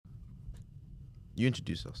You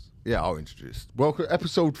introduce us. Yeah, I'll introduce. Welcome,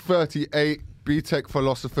 episode 38, B-Tech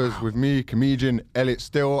Philosophers with me, comedian Elliot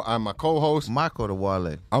Still, and my co-host, Michael the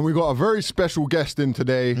Wale. And we got a very special guest in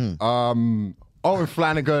today, Owen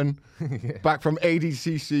Flanagan, back from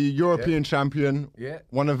ADCC, European champion,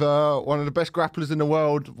 one of the best grapplers in the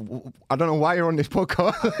world. I don't know why you're on this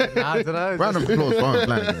podcast. I don't know. Round of applause for Owen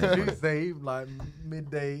Flanagan. Tuesday, like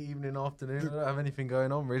midday, evening, afternoon. I don't have anything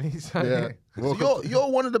going on really. So, Yeah. So you're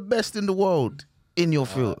one of the best in the world in your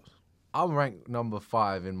field. I'm ranked number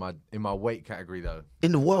 5 in my weight category though.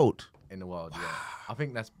 In the world. In the world, yeah. I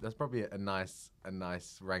think that's probably a nice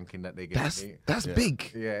ranking that they give me. That's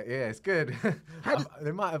big. Yeah, it's good.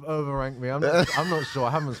 They might have overranked me. I'm not sure.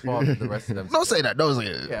 I haven't sparred with the rest of them. Don't say that. Don't say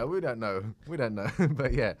it. Yeah, we don't know.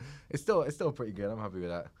 But yeah, it's still pretty good. I'm happy with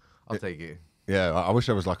that. I'll take it. Yeah, I wish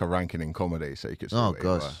there was like a ranking in comedy so you could see Oh, what you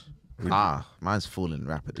were. gosh. Mine's falling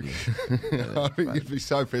rapidly. I think you'd be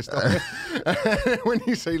so pissed off when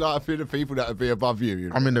you see like a few of the people that would be above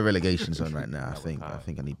you. I'm in the relegation zone right now. I think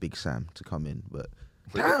I need Big Sam to come in. But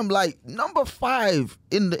damn, like number 5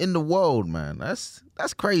 in the world, man. That's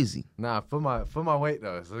crazy. Nah, for my weight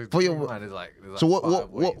though. So For your mine is like so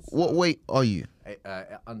what weights, weight are you?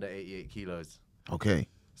 Under 88 kilos. Okay.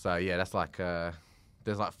 So yeah, that's like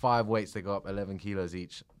there's like 5 weights that go up 11 kilos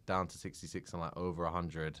each, down to 66 and like over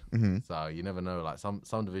 100. So you never know. Like some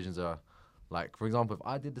divisions are, like for example, if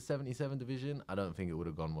I did the 77 division, I don't think it would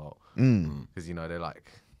have gone well because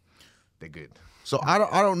they're good. So I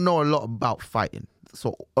don't know a lot about fighting.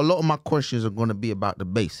 So a lot of my questions are going to be about the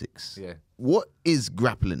basics. Yeah. What is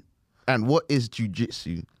grappling, and what is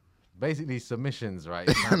jiu-jitsu? Basically submissions, right?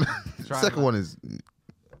 Second one is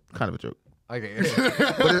kind of a joke. Okay.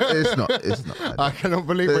 But it's not. I cannot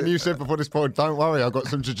believe when you said before this pod, don't worry, I've got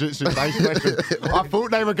some jiu-jitsu based questions. I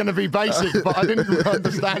thought they were going to be basic, but I didn't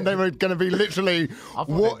understand they were going to be literally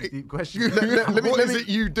what Deep question. what is it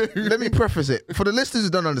you do? Let me preface it for the listeners who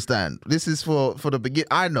don't understand. This is for the begin.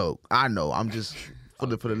 I know. I'm just for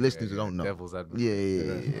the listeners who don't know. Devil's advocate.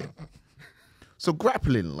 Yeah. So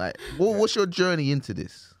grappling, like, what's your journey into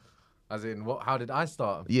this? As in, how did I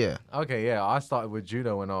start? Yeah. Okay, yeah. I started with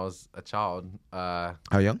judo when I was a child. How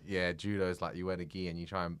young? Yeah, judo is like you wear the gi and you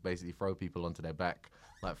try and basically throw people onto their back,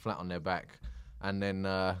 like flat on their back. And then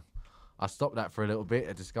I stopped that for a little bit.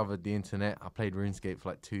 I discovered the internet. I played RuneScape for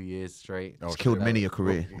like 2 years straight. It's killed many a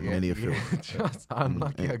career, many a film. Just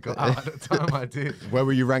unlucky I got out at the time I did. Where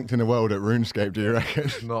were you ranked in the world at RuneScape, do you reckon?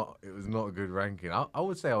 It was not a good ranking. I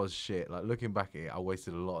would say I was shit. Like looking back at it, I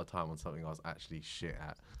wasted a lot of time on something I was actually shit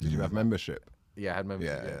at. Did you have membership? Yeah, I had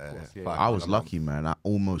membership. Yeah, of course. yeah. Yeah. I was lucky, man. I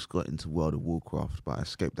almost got into World of Warcraft, but I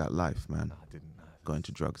escaped that life, man. No, I didn't. Got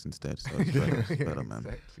into drugs instead, so it's better, man.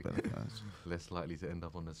 Exactly. Better, man. Less likely to end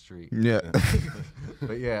up on the street. Yeah.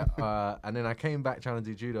 But yeah, and then I came back trying to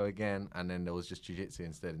do judo again, and then there was just jiu-jitsu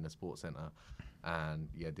instead in the sports center, and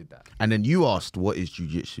yeah, did that. And then you asked, what is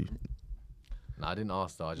jiu-jitsu? No, I didn't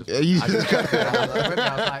ask though. I just Yeah, you I went there,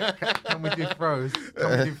 I was like, can we do throws?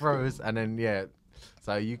 Can we do throws? And then yeah,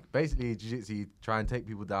 so you basically jiu-jitsu, you try and take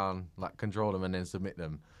people down, like control them and then submit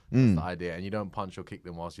them. That's the idea, and you don't punch or kick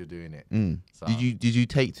them whilst you're doing it. So, Did you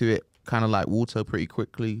take to it kind of like water pretty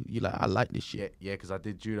quickly? You like, I like this shit. Yeah, because I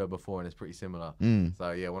did judo before and it's pretty similar.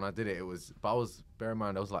 So yeah, when I did it, bear in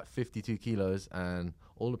mind, I was like 52 kilos and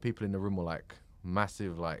all the people in the room were like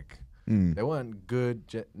massive, like they weren't good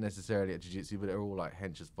necessarily at jiu-jitsu, but they were all like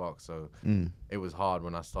hench as fuck. So it was hard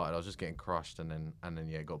when I started. I was just getting crushed, and then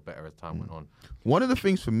yeah, it got better as time went on. One of the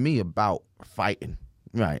things for me about fighting,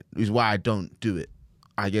 right, is why I don't do it.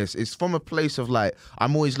 I guess it's from a place of like,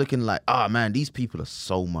 I'm always looking like, man, these people are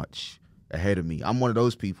so much ahead of me. I'm one of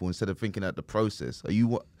those people, instead of thinking at the process.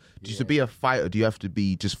 To be a fighter, do you have to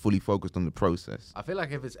be just fully focused on the process? I feel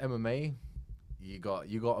like if it's MMA, you got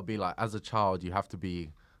to be like, as a child, you have to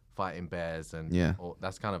be fighting bears, and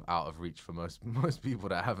that's kind of out of reach for most people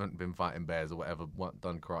that haven't been fighting bears or whatever,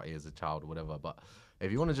 done karate as a child or whatever. But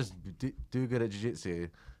if you want to just do good at jiu-jitsu,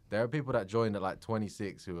 there are people that joined at like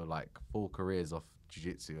 26 who are like full careers off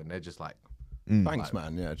jiu-jitsu, and they're just like, Thanks,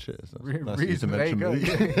 man. Yeah, cheers. That's nice to there you go.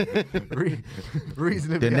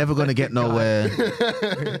 Reasonably, They're never going to get nowhere.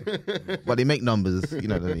 But they make numbers, you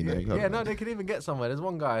know what I mean? Yeah, no, they can even get somewhere. There's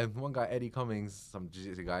one guy, Eddie Cummings, some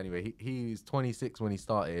jiu-jitsu guy anyway. He was 26 when he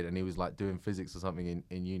started, and he was like doing physics or something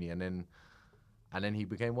in uni, and then he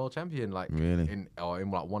became world champion, like really? in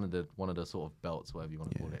like one of the sort of belts, whatever you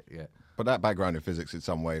want to call it. Yeah. But that background in physics, in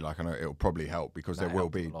some way, like I know it'll probably help because there will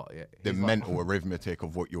be the mental arithmetic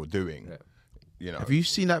of what you're doing. Yeah. You know. Have you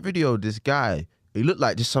seen that video of this guy? He looked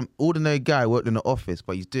like just some ordinary guy worked in the office,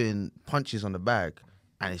 but he's doing punches on the bag.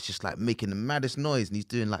 and it's just like making the maddest noise, and he's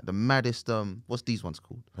doing like the maddest what's these ones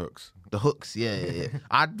called? Hooks. The hooks, yeah.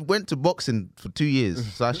 I went to boxing for 2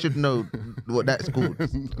 years, so I should know what that's called.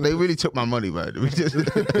 They really took my money, man. We just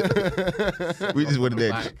went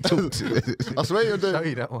there. I swear you're doing. Show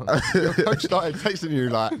you that one. Your coach started texting you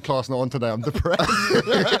like, "Class not on today. I'm depressed."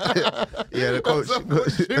 Yeah, the coach. What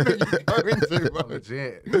gym are you going to, bro?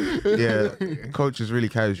 Legit. Yeah, coach was really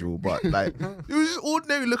casual, but like he was just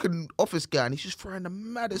ordinary looking office guy, and he's just throwing the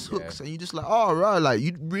maddest hooks, and you just like, oh right, like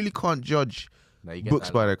you really can't judge books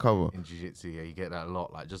by their cover. In jiu-jitsu, yeah, you get that a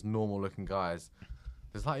lot. Like just normal looking guys.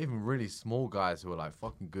 There's like even really small guys who are like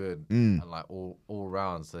fucking good and like all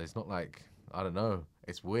round. So it's not like, I don't know.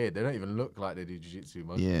 It's weird. They don't even look like they do jiu-jitsu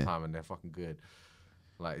most of the time, and they're fucking good.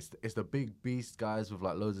 Like it's the big beast guys with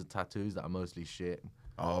like loads of tattoos that are mostly shit.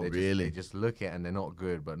 Oh, They just look it and they're not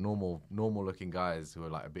good. But normal looking guys who are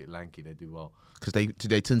like a bit lanky, they do well. Because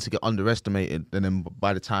they tend to get underestimated, and then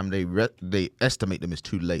by the time they estimate them, it's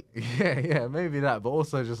too late. Yeah, maybe that. But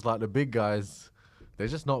also just like the big guys, they're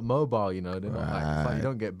just not mobile, you know. They're not like, it's like you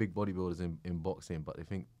don't get big bodybuilders in boxing, but they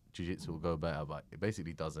think jiu-jitsu will go better, but it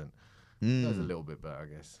basically doesn't. It does a little bit better, I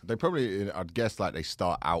guess. They probably, I'd guess, like they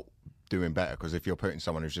start out doing better, because if you're putting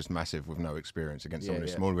someone who's just massive with no experience against someone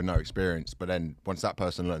who's small with no experience, but then once that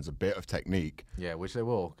person learns a bit of technique, which they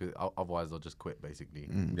will, because otherwise they'll just quit basically.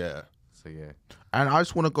 Yeah. So yeah. And I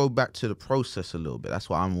just want to go back to the process a little bit. That's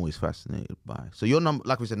what I'm always fascinated by. So you're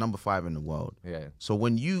like we said, number 5 in the world. Yeah. So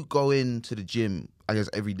when you go into the gym, I guess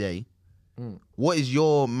every day, what is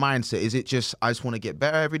your mindset? Is it just I just want to get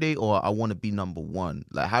better every day, or I want to be number 1?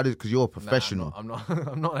 Like because you're a professional. Nah,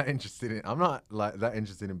 I'm not that interested in. I'm not like that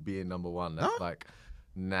interested in being number 1. That's like,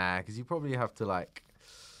 because you probably have to like.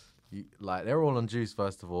 They're all on juice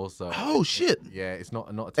first of all, so oh shit! Yeah, it's not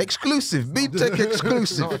exclusive. Big Tech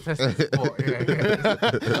exclusive. Not a testing sport.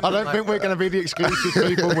 Yeah. I don't think we're going to be the exclusive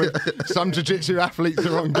people with some jiu-jitsu athletes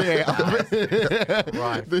are on gear.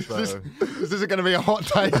 Right. This isn't going to be a hot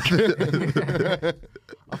take.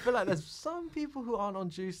 I feel like there's some people who aren't on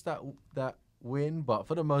juice that win, but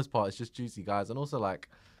for the most part, it's just juicy guys, and also like.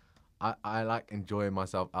 I like enjoying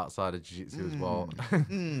myself outside of jiu-jitsu as well.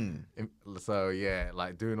 So yeah,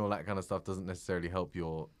 like doing all that kind of stuff doesn't necessarily help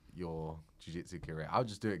your jiu-jitsu career. I'll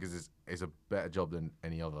just do it because it's a better job than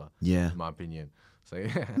any other, in my opinion. So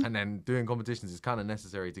yeah, and then doing competitions is kind of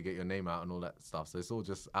necessary to get your name out and all that stuff. So it's all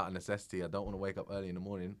just out of necessity. I don't want to wake up early in the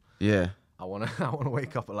morning. Yeah. I want to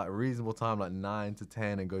wake up at like a reasonable time, like 9 to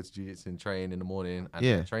 10, and go to jiu-jitsu and train in the morning.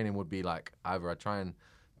 And training would be like either I try and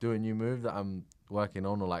do a new move that I'm working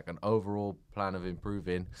on, or like an overall plan of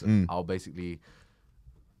improving. So I'll basically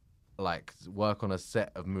like work on a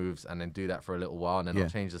set of moves and then do that for a little while, and then I'll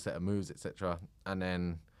change the set of moves, etc. And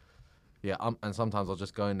then and sometimes I'll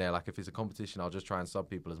just go in there, like if it's a competition, I'll just try and sub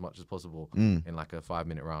people as much as possible in like a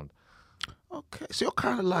 5-minute round. Okay, so you're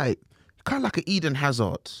kind of like an Eden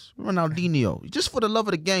Hazard, Ronaldinho, just for the love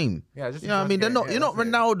of the game. Yeah, just, you know what I mean? You're not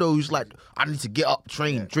Ronaldo who's like, I need to get up,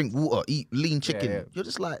 train, drink water, eat lean chicken. You're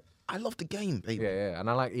just like, I love the game, baby. Yeah, and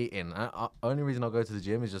I like eating. Only reason I'll go to the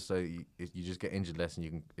gym is just so you just get injured less,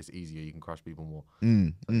 and it's easier. You can crush people more.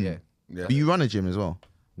 Yeah. But you run a gym as well?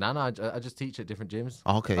 No, I just teach at different gyms.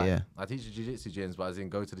 Oh, okay, I teach at jiu-jitsu gyms, but as in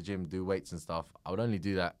go to the gym, do weights and stuff. I would only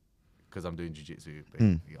do that because I'm doing jiu-jitsu.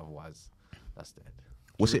 Otherwise, that's dead.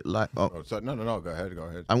 What's it like? No, go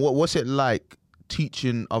ahead. And what's it like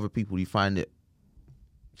teaching other people? Do you find it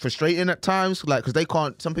frustrating at times? Like,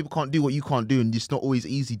 because some people can't do what you can't do, and it's not always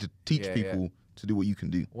easy to teach people to do what you can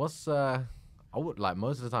do. I would like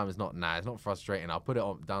most of the time it's not frustrating. I'll put it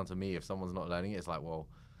down to me if someone's not learning it. It's like, well,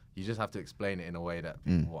 you just have to explain it in a way that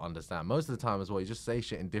people will understand. Most of the time as well, you just say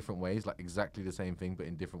shit in different ways, like exactly the same thing but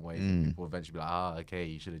in different ways. And people eventually be like, okay,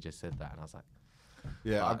 you should have just said that. And I was like,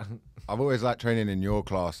 yeah, I've always liked training in your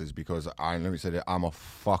classes because let me say that I'm a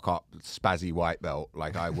fuck up spazzy white belt.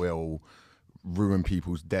 Like I will ruin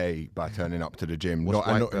people's day by turning up to the gym.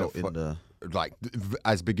 Like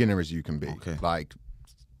as beginner as you can be. Okay. Like,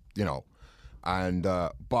 you know, and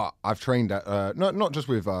but I've trained at not just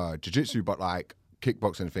with jiu-jitsu, but like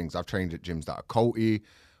kickboxing things. I've trained at gyms that are culty.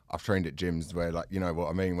 I've trained at gyms where, like, you know what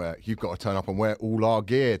I mean, where you've got to turn up and wear all our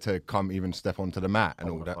gear to come even step onto the mat and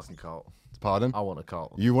all that. Cult. Pardon? I want a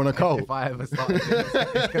cult. You want a cult? If I ever start,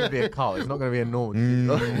 it's going to be a cult. It's not going to be a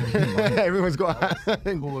normal. Everyone's got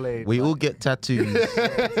Kool-Aid. We all get tattoos.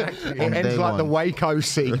 Exactly. It ends like the Waco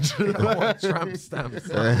siege. I want tramp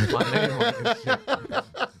stamps. My name on this shit.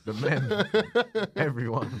 The men.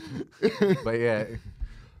 Everyone. But yeah.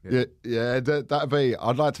 That'd be.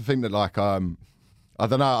 I'd like to think that, like, I I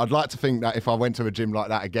don't know. I'd like to think that if I went to a gym like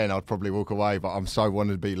that again, I'd probably walk away. But I'm so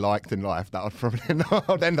wanting to be liked in life that I'd probably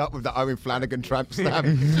I'd end up with the Owen Flanagan tramp stamp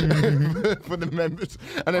for the members,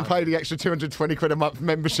 and then pay the extra 220 quid a month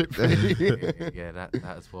membership fee. Yeah, that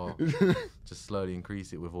as well. Just slowly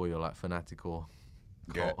increase it with all your like fanatical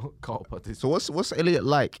cult participants. So what's Elliot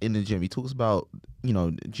like in the gym? He talks about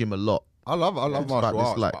gym a lot. I love martial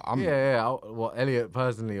arts. Like, Well, Elliot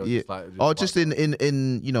personally, or just like, just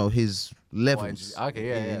in his levels. Okay,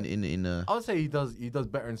 yeah. I would say he does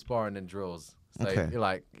better in sparring than drills. So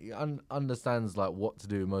like he understands like what to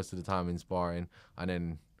do most of the time in sparring, and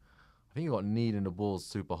then I think he got kneed in the balls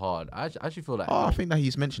super hard. I actually feel that. I think that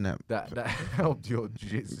he's mentioned that helped your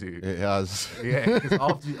jiu-jitsu. It has. Yeah, because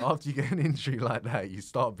after you get an injury like that, you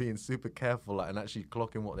start being super careful, like, and actually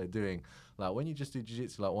clocking what they're doing. Like when you just do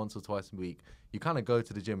jiu-jitsu like once or twice a week, you kind of go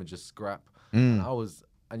to the gym and just scrap.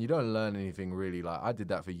 And you don't learn anything really. Like I did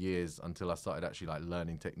that for years until I started actually like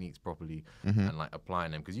learning techniques properly and like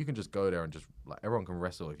applying them. Because you can just go there and just like everyone can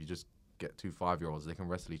wrestle. If you just get 2 5-year-olds, they can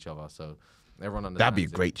wrestle each other. So everyone understands. That'd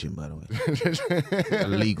be a great gym, by the way.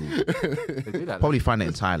 Illegal. They do that. Probably find it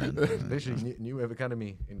in Thailand. Literally, New Wave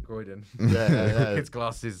Academy in Croydon. Yeah. Kids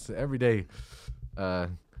classes every day.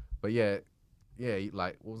 But yeah,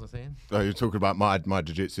 like what was I saying? Oh, you're talking about my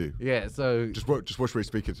jiu-jitsu. Yeah, so just watch where he's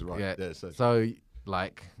speaking to, right? Yeah. So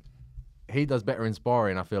like he does better in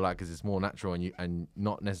sparring, I feel like, because it's more natural and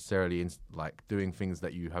not necessarily in like doing things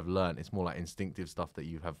that you have learned. It's more like instinctive stuff that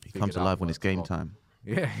you have. He comes alive when it's game time.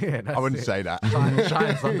 Yeah. I wouldn't say that.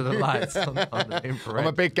 Shines under the lights, under the infrared. I'm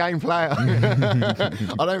a big game player. I'm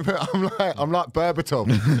like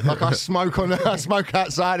Berbatov. Like I smoke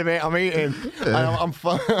outside of it. I'm eating. And I'm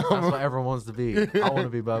fun. That's what everyone wants to be. I want to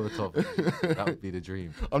be Berbatov. That would be the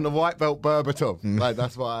dream. I'm the white belt Berbatov. Like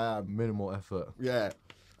that's what I am. Minimal effort. Yeah.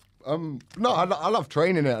 No, I love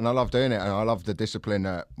training it and I love doing it and I love the discipline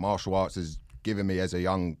that martial arts has given me as a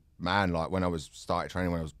young man. Like when I started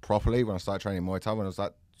training when I started training Muay Thai when I was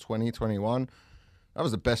like 20, 21, that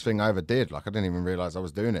was the best thing I ever did. Like I didn't even realize I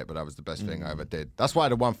was doing it, but that was the best thing I ever did. That's why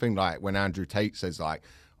the one thing, like when Andrew Tate says like,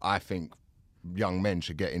 I think young men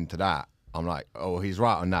should get into that, I'm like, oh, he's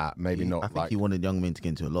right on that. Maybe not. I think he wanted young men to get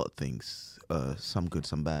into a lot of things. Some good,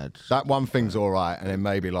 some bad. That one thing's all right, and then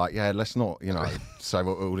maybe like, let's not, say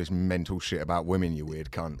all this mental shit about women, you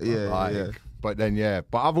weird cunt. Yeah. But then,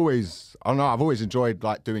 but I've always enjoyed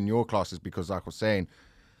like doing your classes because, like I was saying,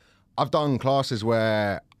 I've done classes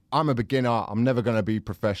where I'm a beginner. I'm never going to be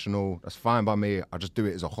professional. That's fine by me. I just do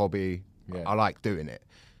it as a hobby. Yeah. I like doing it,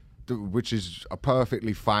 which is a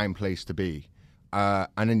perfectly fine place to be.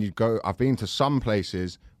 And then I've been to some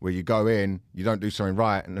places where you go in, you don't do something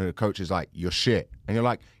right, and the coach is like, you're shit. And you're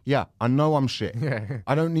like, yeah, I know I'm shit. Yeah.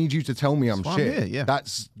 I don't need you to tell me I'm shit. Yeah.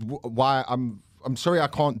 That's why I'm sorry I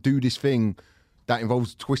can't do this thing that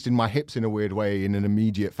involves twisting my hips in a weird way in an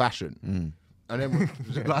immediate fashion. And then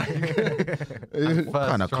what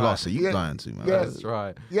kind of class are you going to, man? Yeah, that's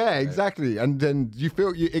right. Yeah, exactly. And then you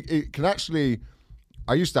feel it can actually...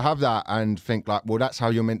 I used to have that and think like, well, that's how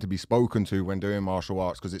you're meant to be spoken to when doing martial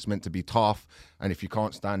arts because it's meant to be tough. And if you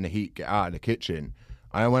can't stand the heat, get out of the kitchen.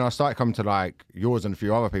 And when I started coming to like yours and a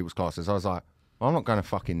few other people's classes, I was like, well, I'm not going to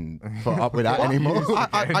fucking put up with that anymore.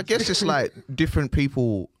 I guess it's like different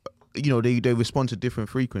people, they respond to different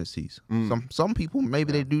frequencies. Some people,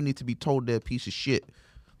 maybe they do need to be told they're a piece of shit.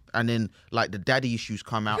 And then like the daddy issues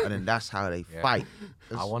come out and then that's how they fight.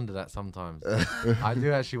 I wonder that sometimes. I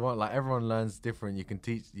do actually want, like, everyone learns different. You can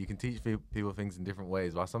teach people things in different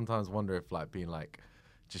ways, but I sometimes wonder if like being like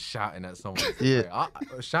just shouting at someone.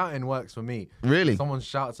 Shouting works for me. Really? If someone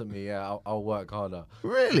shouts at me, I'll work harder.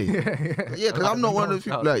 Really? Yeah, because I'm not one of those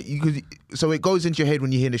people like so it goes into your head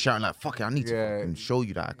when you hear the shouting like, fuck it, I need to fucking show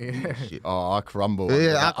you that I can do this shit. Oh, I crumble.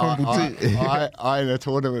 Yeah, I crumble too. I in a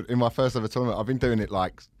tournament, in my first ever tournament, I've been doing it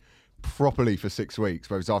like properly for 6 weeks,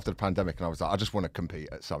 but it was after the pandemic and I was like, I just want to compete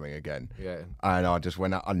at something again. Yeah. And I just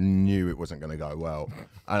went out, I knew it wasn't going to go well.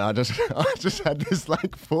 And I just had this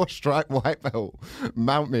like 4-stripe white belt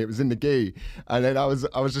mount me. It was in the gi. And then I was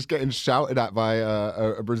just getting shouted at by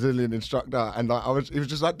a Brazilian instructor. And like he was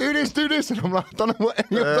just like, do this. And I'm like, I don't know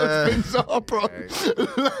what any of those things are, bro.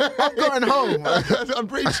 I'm going home. I'm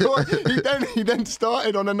pretty sure he then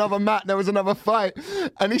started on another mat. There was another fight.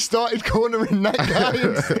 And he started cornering that guy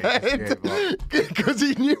instead. Because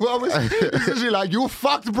he knew I was essentially like, you're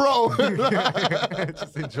fucked, bro.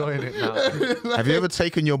 Just enjoying it now. Have you ever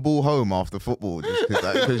taken your ball home after football just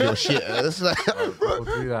because you're shit? It's like, bro,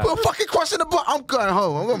 fucking crossing the ball. I'm going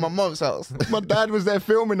home. I'm going to my mum's house. My dad was there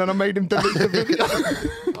filming and I made him delete the video.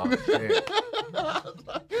 Oh, shit.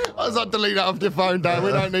 I was like, delete that off your phone, Dad.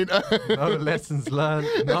 We don't need that. No lessons learned.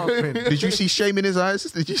 Nothing. Did you see shame in his eyes?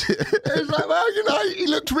 Did you see? It's like, well, you know, he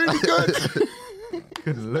looked really good.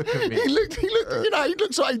 Couldn't look at me. He looked, you know, he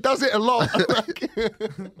looks like he does it a lot.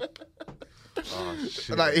 Oh,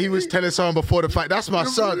 shit. Like he was telling someone before the fight, that's my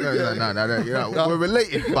son. No, you know, we're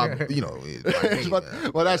related, but you know.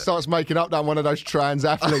 Well, that starts making up that one of those trans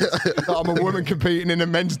athletes. I'm a woman competing in the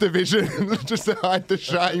men's division just to hide the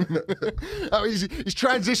shame. Oh, he's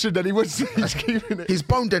transitioned and he's keeping it. His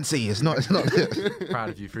bone density is not. Proud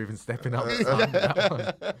of you for even stepping up.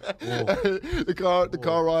 The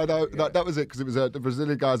car ride out. That was it, because it was the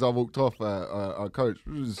Brazilian guys I walked off. Our coach,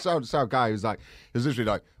 sound guy, he was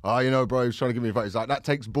literally like, oh, you know, bro, he was trying to give me a fight. He's like, that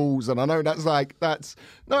takes balls, and I know that's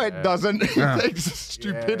no, it doesn't. It takes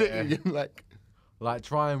stupidity. Yeah. Like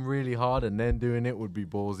trying really hard and then doing it would be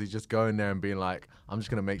ballsy. Just going there and being like, I'm just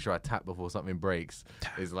gonna make sure I tap before something breaks.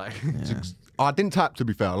 Is like, I didn't tap, to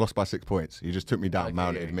be fair. I lost by 6 points. He just took me down,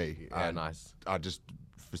 mounted me. Yeah, nice. I just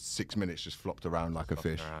for 6 minutes just flopped around like a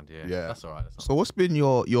fish. Yeah, that's all right. So what's been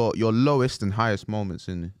your lowest and highest moments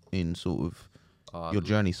in sort of your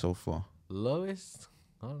journey so far? Lowest?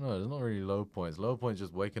 I don't know. There's not really low points. Low points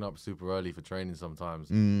just waking up super early for training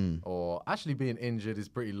sometimes, or actually being injured is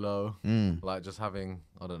pretty low. Like just having,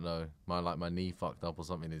 I don't know, my knee fucked up or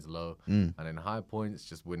something is low. And then high points,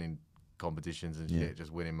 just winning competitions and shit,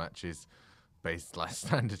 just winning matches, based like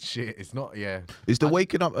standard shit. It's not, Is the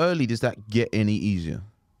waking up early? Does that get any easier?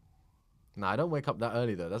 No, I don't wake up that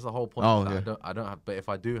early though. That's the whole point. Oh, I don't have. But if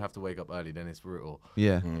I do have to wake up early, then it's brutal.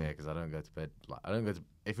 Yeah, because I don't go to bed. Like I don't go to.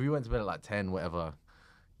 If we went to bed at like 10, whatever,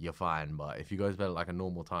 you're fine. But if you go to bed at like a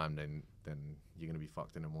normal time, then you're gonna be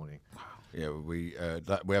fucked in the morning. Yeah, we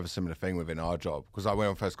have a similar thing within our job, because when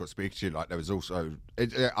I first got speaking to you, like there was also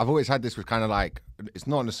I've always had this with kind of like, it's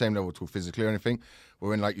not on the same level at all physically or anything, but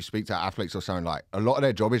when like you speak to athletes or something, like a lot of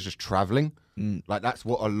their job is just traveling. Like that's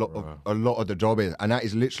what a lot of the job is, and that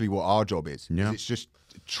is literally what our job is. Yeah. It's just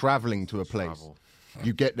traveling to a place.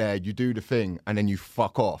 You get there, you do the thing, and then you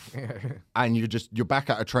fuck off, and you're back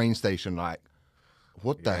at a train station. Like,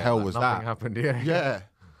 what the hell was that? Nothing happened. Yeah.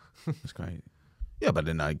 That's great. Yeah, but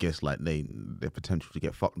then I guess like their potential to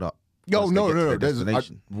get fucked up. No.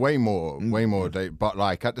 There's way more. But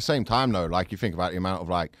like at the same time though, like you think about the amount of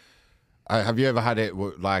like, have you ever had it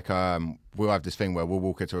like we'll have this thing where we'll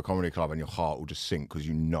walk into a comedy club and your heart will just sink because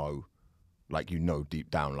you know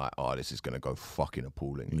deep down like, oh, this is gonna go fucking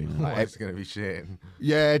appallingly. Like, it's gonna be shit.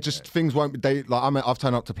 Yeah, just things won't be. I've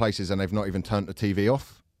turned up to places and they've not even turned the TV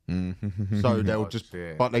off. So they'll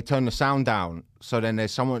but they turn the sound down. So then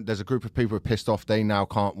there's a group of people who are pissed off. They now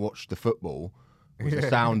can't watch the football with the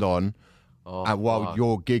sound on, while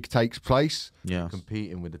your gig takes place. Yeah,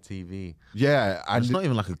 competing with the TV. Yeah, and it's not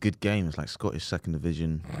even like a good game. It's like Scottish second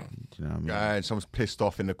division. Do you know what I mean? Yeah, and someone's pissed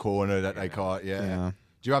off in the corner that they can't. Yeah.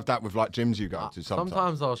 Do you have that with like gyms you go to?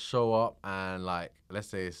 Sometimes I'll show up and like, let's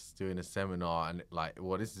say it's doing a seminar and like,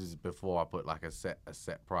 well, this is before I put like a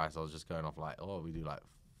set price. I was just going off like, oh, we do like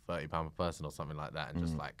 £30 per person or something like that, and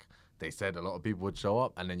just like they said a lot of people would show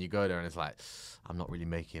up, and then you go there and it's like, I'm not really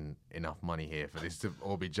making enough money here for this to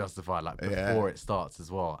all be justified, like before it starts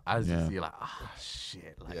as well. As you see, like,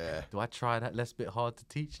 shit, like, do I try that less bit hard to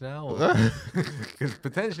teach now? Because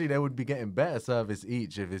potentially they would be getting better service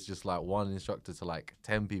each if it's just like one instructor to like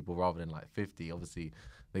 10 people rather than like 50. Obviously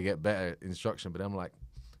they get better instruction, but I'm like,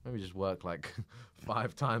 maybe just work like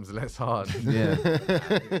 5 times less hard.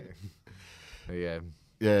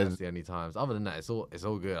 Yeah, that's the only times. Other than that, it's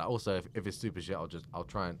all good. Also, if it's super shit,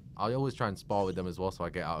 I'll always try and spar with them as well, so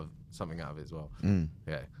I get something out of it as well.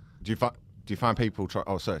 Yeah. Do you find people try?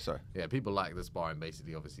 Oh, sorry. Yeah, people like the sparring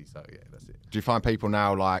basically, obviously. So yeah, that's it. Do you find people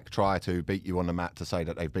now like try to beat you on the mat to say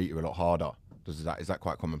that they beat you a lot harder? Is that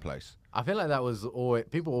quite commonplace? I feel like that was always,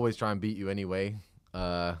 people always try and beat you anyway.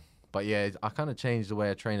 But yeah, I kind of changed the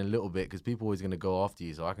way I train a little bit, because people are always going to go after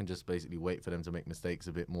you, so I can just basically wait for them to make mistakes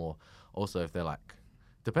a bit more. Also, if they're like,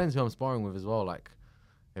 depends who I'm sparring with as well. Like,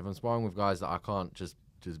 if I'm sparring with guys that I can't just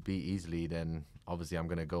beat easily, then obviously I'm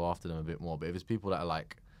going to go after them a bit more. But if it's people that are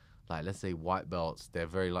like let's say white belts, they're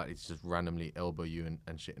very likely to just randomly elbow you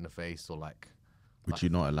and shit in the face, or like... Which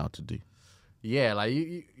you're not allowed to do. Yeah, like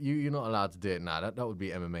you're not allowed to do it. Nah, that would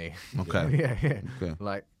be MMA. Okay. yeah. Okay.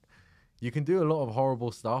 Like, you can do a lot of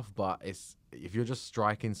horrible stuff, but if you're just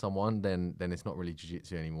striking someone, then it's not really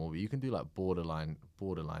jiu-jitsu anymore. But you can do like borderline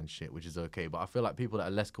shit, which is okay. But I feel like people that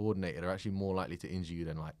are less coordinated are actually more likely to injure you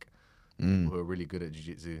than like people who are really good at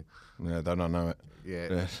jiu-jitsu. Yeah, they don't know it.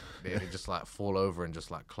 Yeah, they just like fall over and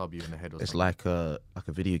just like club you in the head or something. It's like a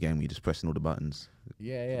video game where you're just pressing all the buttons.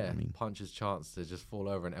 Yeah. I mean, puncher's chance to just fall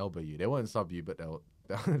over and elbow you. They won't sub you, but they'll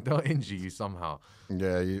they'll injure you somehow.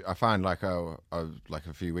 Yeah, I found like a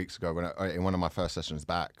few weeks ago when in one of my first sessions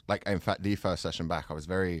back, like in fact the first session back, I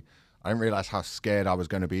didn't realize how scared I was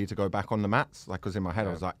going to be to go back on the mats. Like, because in my head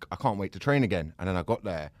I was like, I can't wait to train again. And then I got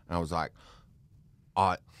there and I was like,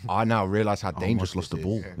 I now realize how dangerous lost the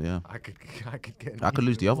ball. Yeah. I could I could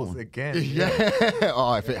lose the other one again. Yeah.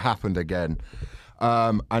 Oh, if it happened again.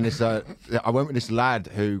 And it's I went with this lad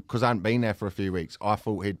who, because I hadn't been there for a few weeks, I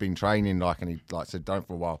thought he'd been training and he said done it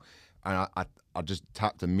for a while, and I just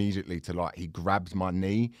tapped immediately to he grabbed my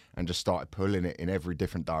knee and just started pulling it in every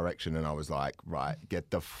different direction, and I was like, right, get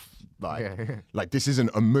the like this isn't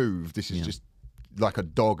a move, this is just like a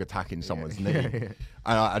dog attacking someone's knee. And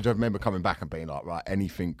I just remember coming back and being like, right,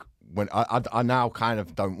 anything. When I now kind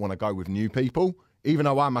of don't want to go with new people, even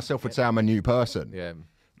though I myself would say I'm a new person. Yeah.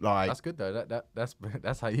 Like, that's good though.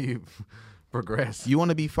 That's how you progress. You want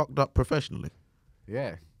to be fucked up professionally.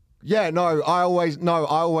 Yeah. Yeah, I always want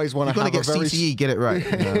to have get a very CTE, get it right.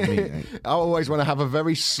 You know what I mean? I always want to have a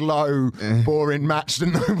very slow, boring match that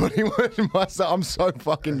nobody would. I'm so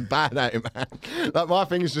fucking bad at it, man. Like, my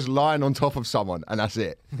thing is just lying on top of someone, and that's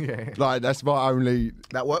it. Yeah. Like, that's my only.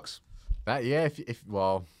 That works. If if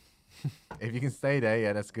you can stay there,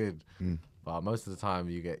 yeah, that's good. But most of the time,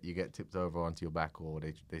 you get tipped over onto your back, or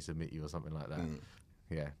they submit you or something like that.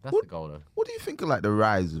 Yeah, that's the goal though. What do you think of like the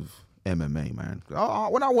rise of MMA, man?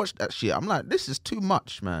 When I watched that shit, I'm like, this is too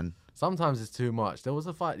much, man. Sometimes it's too much. There was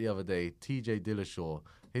a fight the other day, TJ Dillashaw,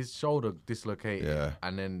 his shoulder dislocated,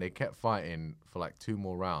 and then they kept fighting for like 2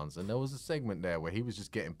 more rounds. And there was a segment there where he was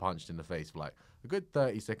just getting punched in the face for like a good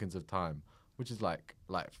 30 seconds of time, which is like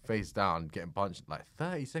face down, getting punched like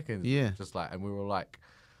 30 seconds. Yeah. Just like, and we were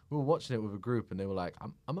watching it with a group, and they were like,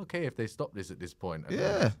 I'm okay if they stop this at this point.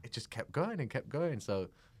 And it just kept going and kept going. So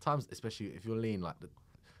times, especially if you're lean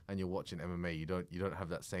and you're watching MMA, you don't have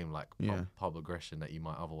that same pub aggression that you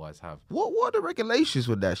might otherwise have. What are the regulations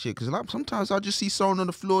with that shit? Because like sometimes I just see someone on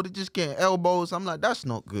the floor, they just getting elbows. I'm like, that's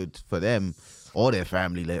not good for them or their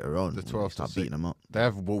family later on. The 12 start to 6, beating them up. They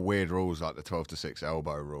have weird rules like the 12 to 6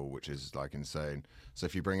 elbow rule, which is like insane. So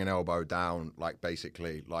if you bring an elbow down, like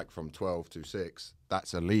basically like from 12 to 6,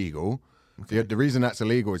 that's illegal. Okay. The reason that's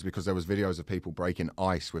illegal is because there was videos of people breaking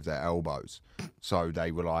ice with their elbows. So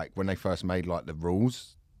they were like, when they first made like the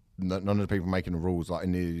rules, none of the people making the rules like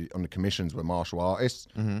on the commissions were martial artists.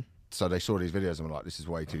 So they saw these videos and were like, this is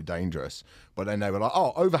way too dangerous. But then they were like,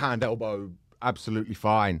 oh, overhand elbow, absolutely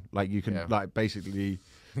fine. Like you can like basically.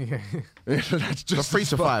 That's just 3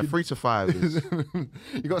 to 5. 3 to 5 is...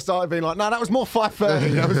 You got to start being like, no, that was more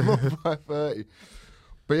 5:30. That was more 5:30.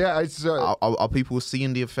 But yeah, it's are people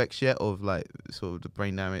seeing the effects yet of like sort of the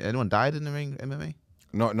brain damage? Anyone died in the ring MMA?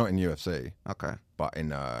 Not in UFC. Okay, but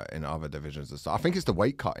in other divisions and stuff. I think it's the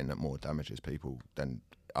weight cutting that more damages people than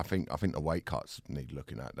I think the weight cuts need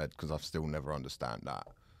looking at that, because I've still never understand that.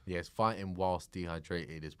 Yes, fighting whilst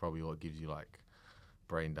dehydrated is probably what gives you like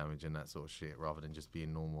brain damage and that sort of shit, rather than just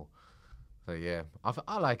being normal. So yeah,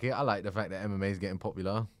 I like it. I like the fact that MMA is getting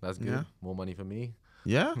popular. That's good. Yeah. More money for me.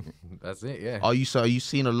 Yeah, that's it. Yeah. Are you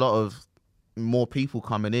seeing a lot of more people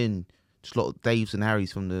coming in? Just a lot of Daves and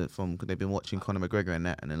Harrys from because they've been watching Conor McGregor and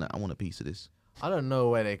that, and they're like, I want a piece of this. I don't know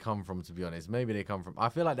where they come from, to be honest. Maybe they come from. I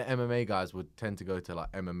feel like the MMA guys would tend to go to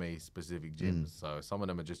like MMA specific gyms. So some of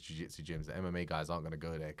them are just jiu-jitsu gyms. The MMA guys aren't going to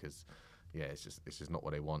go there because, yeah, it's just not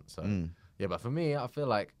what they want. So yeah, but for me, I feel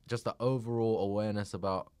like just the overall awareness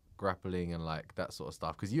about grappling and like that sort of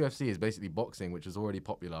stuff, because UFC is basically boxing, which is already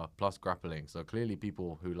popular, plus grappling. So clearly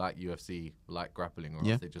people who like UFC like grappling, or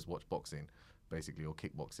else they just watch boxing basically, or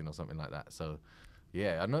kickboxing or something like that. So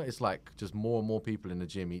yeah, I noticed like just more and more people in the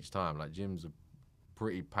gym each time. Like gyms are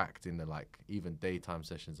pretty packed in the like even daytime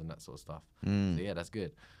sessions and that sort of stuff. So yeah, that's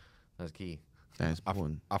good. That's key. That's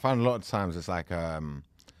important. I find a lot of times it's like the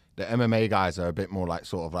MMA guys are a bit more like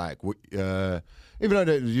sort of like even though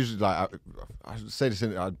they're usually like I say this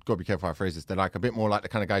I've got to be careful how I phrase this, they're like a bit more like the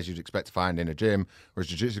kind of guys you'd expect to find in a gym, whereas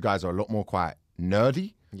jiu-jitsu guys are a lot more quite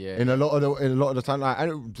nerdy. Yeah. In a lot of the time, like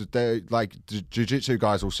they like jiu-jitsu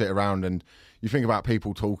guys will sit around, and you think about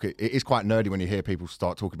people talking. It is quite nerdy when you hear people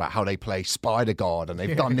start talking about how they play Spider Guard and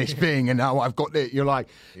they've done this thing, and now I've got it. You're like,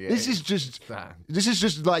 this is just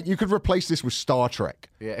like you could replace this with Star Trek.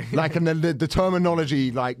 Yeah. Like, and the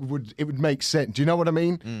terminology like would make sense. Do you know what I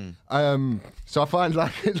mean? So I find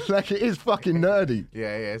like it is fucking nerdy.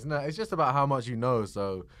 Yeah. It's just about how much you know.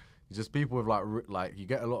 So just people with like you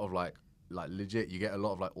get a lot of like legit, you get a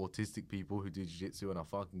lot of like autistic people who do jiu-jitsu and are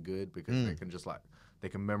fucking good because they can just like they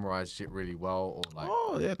can memorize shit really well, or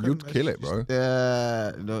like you'd kill it, bro.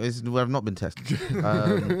 No, I've not been tested. So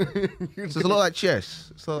it's a lot like chess.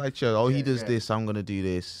 It's a lot like chess. Oh, he does this, I'm gonna do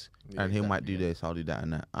this. and he might do this, I'll do that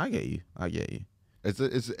and that. I get you.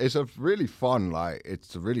 It's a really fun, like,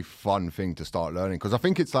 it's a really fun thing to start learning, because I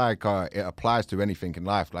think it's like it applies to anything in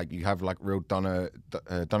life. Like, you have like real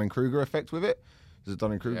Dunning-Kruger effect with it. There's a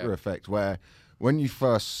Dunning-Kruger effect where when you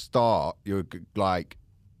first start, you're like,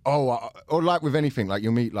 or like with anything, like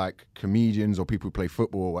you'll meet like comedians or people who play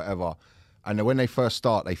football or whatever, and then when they first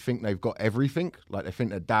start, they think they've got everything, like they think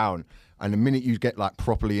they're down, and the minute you get like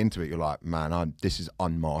properly into it, you're like, man, this is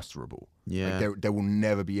unmasterable. Yeah, like, there will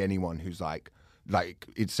never be anyone who's like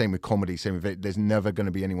it's same with comedy, same with it. There's never going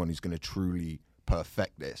to be anyone who's going to truly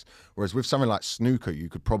perfect this. Whereas with something like snooker, you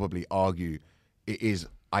could probably argue it is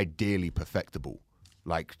ideally perfectable.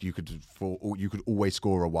 Like you could always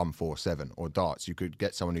score a 147, or darts. You could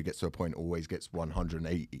get someone who gets to a point always gets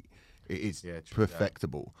 180. It is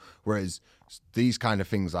perfectable. Whereas these kind of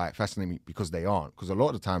things like fascinate me because they aren't. Because a lot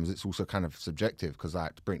of the times it's also kind of subjective. Because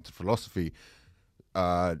like to bring it to philosophy,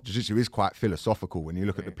 Jiu-Jitsu is quite philosophical. When you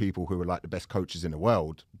look at the people who are like the best coaches in the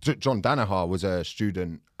world, John Danaher was a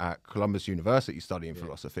student at Columbus University studying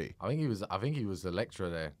philosophy. I think he was a lecturer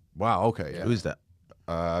there. Wow. Okay. Who is that?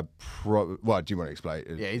 What do you want to explain?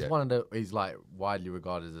 Yeah, he's like widely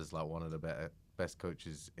regarded as like one of the best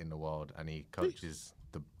coaches in the world, and he coaches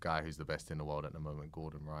the guy who's the best in the world at the moment,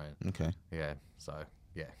 Gordon Ryan. Okay. Yeah. So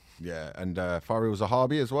yeah. Yeah, and Faryal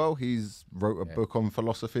Zahabi as well. He's wrote a book on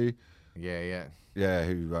philosophy. Yeah. Yeah,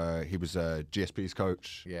 he was GSP's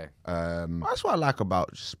coach. Yeah. That's what I like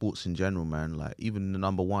about sports in general, man. Like even the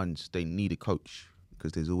number ones, they need a coach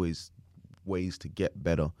because there's always ways to get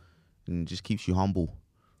better, and it just keeps you humble.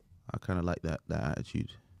 I kind of like that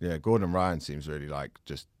attitude. Yeah, Gordon Ryan seems really like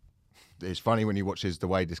just. It's funny when you watch the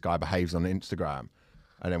way this guy behaves on Instagram,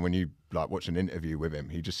 and then when you like watch an interview with him,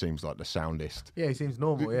 he just seems like the soundest. Yeah, he seems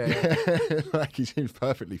normal. Yeah. Like he seems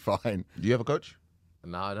perfectly fine. Do you have a coach?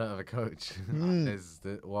 No, I don't have a coach. There's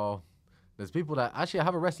people that actually I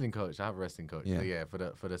have a wrestling coach. Yeah. So yeah,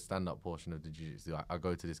 for the stand-up portion of the jiu-jitsu, I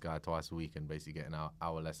go to this guy twice a week and basically get an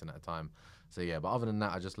hour lesson at a time. So yeah, but other than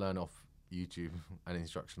that, I just learn off YouTube and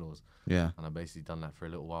instructionals. Yeah. And I've basically done that for a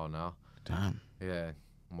little while now. Damn. Yeah.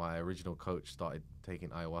 My original coach started taking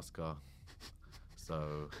ayahuasca,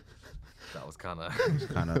 so that was kind of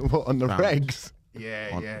what on the regs.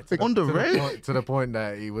 Yeah. On the regs? To the point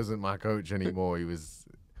that he wasn't my coach anymore. He was,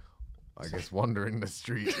 I guess, wandering the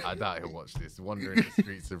streets. I doubt he'll watch this. Wandering the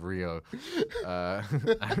streets of Rio, and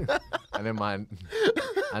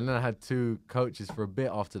then I had two coaches for a bit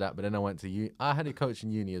after that. But then I went to I had a coach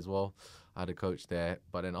in uni as well. I had a coach there,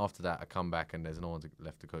 but then after that, I come back and there's no one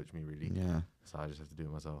left to coach me really. Yeah. So I just have to do it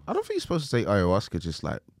myself. I don't think you're supposed to take ayahuasca just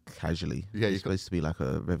like casually. Yeah, it's supposed to be like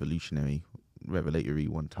a revelatory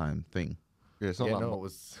one-time thing. Yeah, it's not yeah, like no, it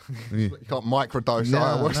was. You can't microdose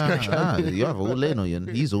ayahuasca. You have all in, or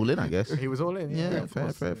he's all in, I guess. He was all in. Yeah,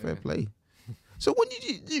 fair play. So when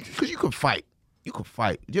because you could fight. Do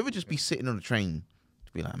you ever just be sitting on the train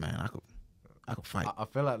to be like, man, I could fight? I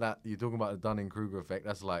feel like that. You're talking about the Dunning-Kruger effect.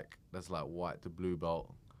 That's like white to blue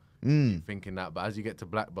belt. Thinking that, but as you get to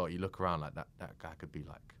black belt, you look around like that guy could be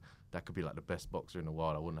like the best boxer in the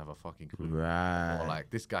world. I wouldn't have a fucking clue. Right. Or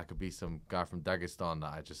like this guy could be some guy from Dagestan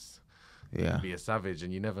that I just be a savage,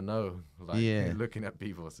 and you never know. Like you're looking at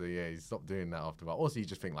people. So yeah, you stop doing that after a while. Also, you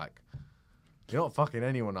just think like you're not fucking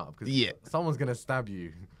anyone up because someone's gonna stab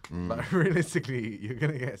you. Like realistically, you're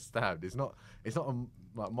gonna get stabbed. It's not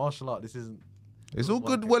like martial art. This isn't. It's all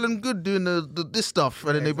good, well and good doing this stuff,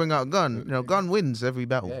 and then they bring out a gun. You know, gun wins every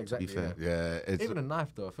battle. Yeah, exactly. To be fair. Yeah, it's even a knife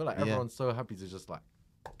though. I feel like everyone's so happy to just like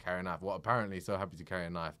carry a knife. Well, apparently so happy to carry a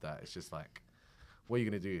knife that it's just like, what are you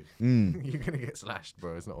gonna do? You're gonna get slashed,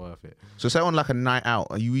 bro. It's not worth it. So say on like a night out,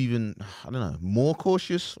 are you even, I don't know, more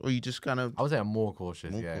cautious, or you just kind of? I would say I'm more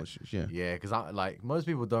cautious. Yeah, because I like most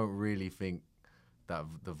people don't really think that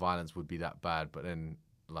the violence would be that bad, but then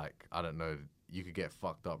like I don't know. You could get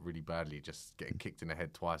fucked up really badly just getting kicked in the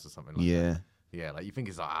head twice or something like that. Yeah, like you think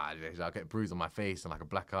it's like, I'll get a bruise on my face and like a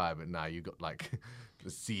black eye, but now you got like the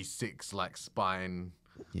C6 like spine.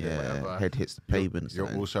 Yeah, head hits the pavement.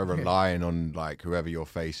 You're also relying on like whoever you're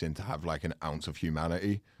facing to have like an ounce of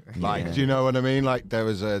humanity. Like, do you know what I mean? Like there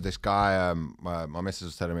was this guy, my missus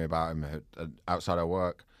was telling me about him outside our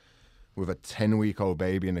work with a 10-week-old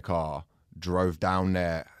baby in the car, drove down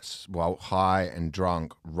there while high and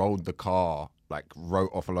drunk, rolled the car, like wrote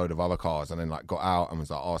off a load of other cars, and then like got out and was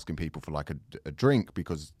like asking people for like a drink,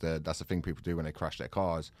 because that's the thing people do when they crash their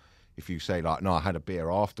cars. If you say like, no, I had a beer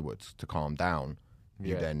afterwards to calm down,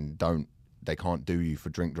 you then they can't do you for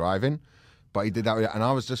drink driving. But he did that, and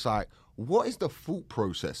I was just like, what is the thought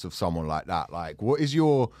process of someone like that? Like, what is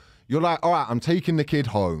you're like, all right, I'm taking the kid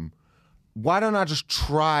home. Why don't I just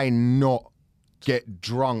try not get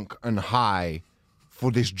drunk and high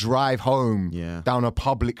for this drive home down a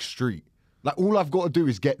public street. Like, all I've got to do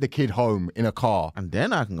is get the kid home in a car. And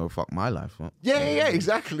then I can go fuck my life up. Yeah,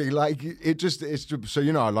 exactly. Like, it's just, so,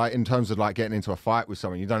 you know, like, in terms of, like, getting into a fight with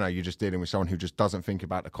someone, you don't know, you're just dealing with someone who just doesn't think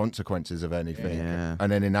about the consequences of anything. Yeah.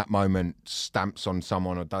 And then in that moment, stamps on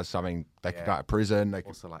someone or does something, they could go to prison. They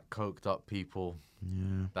also, like, coked up people.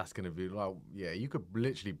 Yeah. That's going to be, like, you could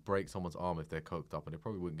literally break someone's arm if they're coked up and they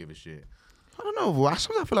probably wouldn't give a shit. I don't know.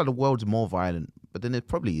 Sometimes I feel like the world's more violent, but then it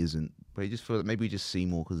probably isn't. But you just feel like maybe we just see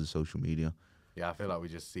more because of social media. Yeah, I feel like we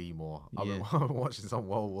just see more. I've been watching some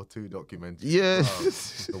World War II documentaries. Yeah.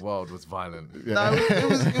 The world was violent. Yeah. No, it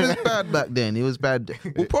was bad back then. It was bad.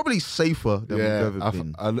 Well, probably safer than we've ever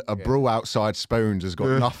been. A brawl outside Spoons has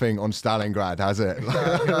got nothing on Stalingrad, has it?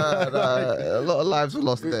 A lot of lives were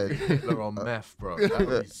lost there. Hitler on meth, bro. That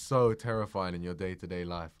would be so terrifying in your day-to-day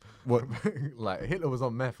life. What? Like, Hitler was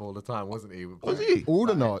on meth all the time, wasn't he? Was he? All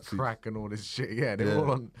the Nazis. Crack and all this shit. Yeah, they were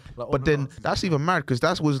all on. Like, but then that's even mad because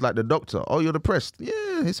that was like the doctor. Oh, you're depressed.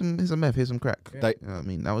 Yeah, here's some meth. Here's some crack. Yeah. You know what I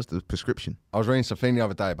mean, that was the prescription. I was reading something the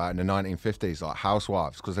other day about in the 1950s, like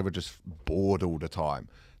housewives, because they were just bored all the time.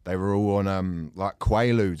 They were all on like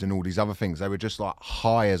Quaaludes and all these other things. They were just like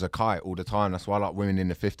high as a kite all the time. That's why like women in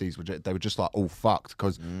the 50s they were just like all fucked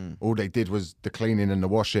because all they did was the cleaning and the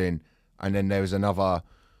washing, and then there's another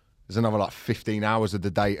like 15 hours of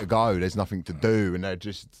the day to go. There's nothing to do, and they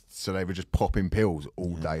were just popping pills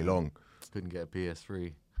all day long. Couldn't get a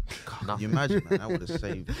PS3. God, you imagine, man, that would have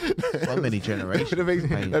saved so many generations.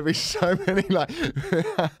 There'd be so many, like,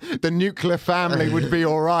 the nuclear family would be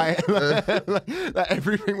all right. Like,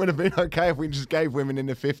 everything would have been okay if we just gave women in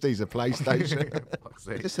the 50s a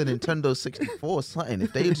PlayStation. Just a Nintendo 64 or something.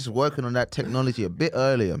 If they were just working on that technology a bit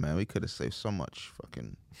earlier, man, we could have saved so much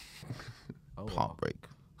fucking heartbreak.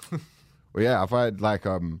 Well, yeah, I've had like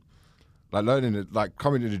learning it, like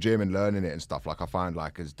coming to the gym and learning it and stuff. Like I find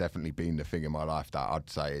like has definitely been the thing in my life that I'd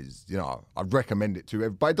say is, you know, I'd recommend it to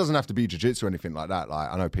everybody. But it doesn't have to be jiu-jitsu or anything like that. Like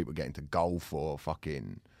I know people get into golf or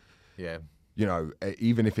fucking, you know,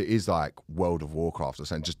 even if it is like World of Warcraft or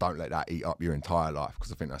something, just don't let that eat up your entire life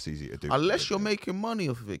because I think that's easy to do. Unless you're making money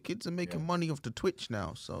off of it. Kids are making money off the Twitch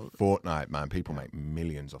now. So Fortnite, man, people make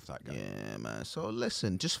millions off that game. Yeah, man. So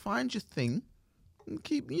listen, just find your thing and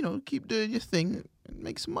keep doing your thing and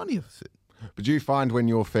make some money off it. But do you find when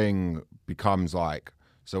your thing becomes like,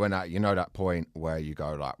 so when that, you know, that point where you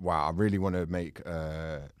go like, wow, I really want to make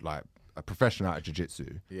like a profession out of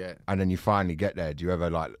jiu-jitsu. Yeah. And then you finally get there. Do you ever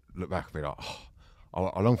like look back and be like,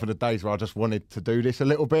 oh, I long for the days where I just wanted to do this a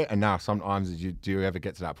little bit? And now sometimes do you ever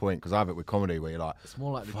get to that point? Because I have it with comedy where you're like, it's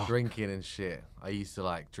more like the drinking and shit. I used to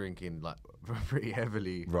like drinking like pretty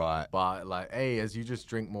heavily. Right. But like, as you just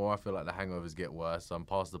drink more, I feel like the hangovers get worse. So I'm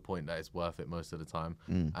past the point that it's worth it most of the time.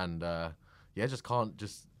 And just can't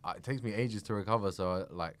it takes me ages to recover. So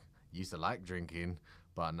I like used to like drinking,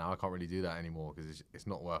 but now I can't really do that anymore because it's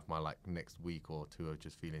not worth my like next week or two of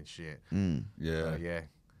just feeling shit. Yeah.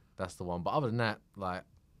 That's the one. But other than that, like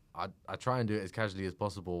I try and do it as casually as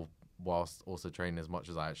possible whilst also training as much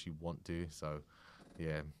as I actually want to. So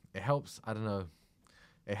yeah, it helps. I don't know.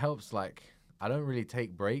 It helps, like, I don't really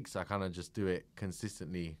take breaks. I kind of just do it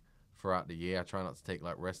consistently throughout the year. I try not to take,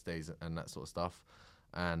 like, rest days and that sort of stuff.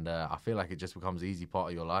 And I feel like it just becomes an easy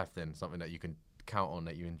part of your life then, something that you can count on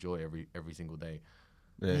that you enjoy every single day.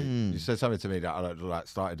 Yeah, you said something to me that I like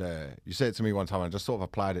started. You said it to me one time, and I just sort of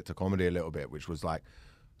applied it to comedy a little bit, which was like,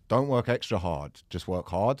 don't work extra hard, just work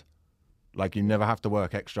hard. Like you never have to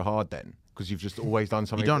work extra hard then, because you've just always done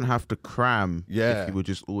something. You don't have to cram. Yeah. If you were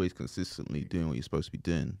just always consistently doing what you're supposed to be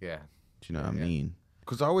doing. Yeah. Do you know what I mean?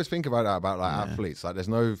 Because I always think about that about like athletes. Like, there's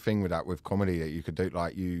no thing with that with comedy that you could do.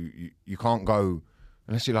 Like you can't go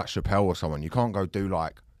unless you're like Chappelle or someone. You can't go do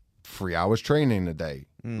like 3 hours training a day.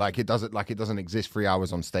 Like it doesn't exist. 3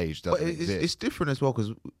 hours on stage doesn't exist. It's different as well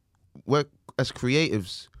because we're as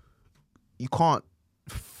creatives, you can't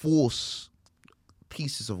force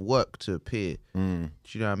pieces of work to appear. Do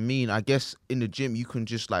you know what I mean? I guess in the gym you can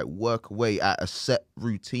just like work away at a set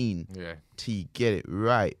routine till you get it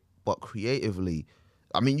right. But creatively,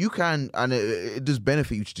 I mean, you can, and it does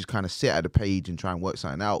benefit you to just kind of sit at a page and try and work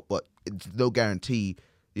something out. But it's no guarantee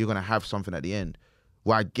you're gonna have something at the end.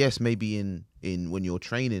 Well, I guess maybe in when you're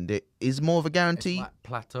training, there is more of a guarantee. It's like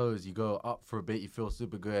plateaus. You go up for a bit, you feel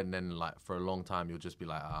super good, and then like for a long time, you'll just be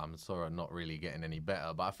like, I'm sorry, I'm not really getting any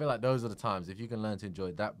better. But I feel like those are the times, if you can learn to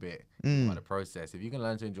enjoy that bit, like the process, if you can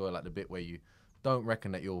learn to enjoy like the bit where you don't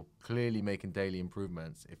reckon that you're clearly making daily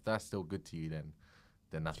improvements, if that's still good to you, then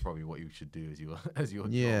that's probably what you should do as your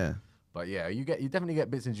job. But yeah, you definitely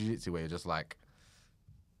get bits in jiu-jitsu where you're just like,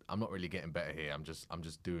 I'm not really getting better here. I'm just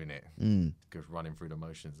doing it, just running through the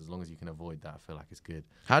motions. As long as you can avoid that, I feel like it's good.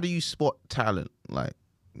 How do you spot talent? Like,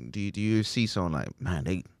 do you see someone like, man,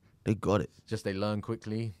 they got it? Just they learn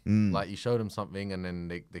quickly. Like you show them something and then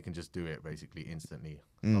they can just do it basically instantly.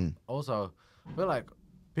 Also, I feel like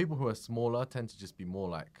people who are smaller tend to just be more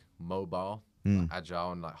like mobile,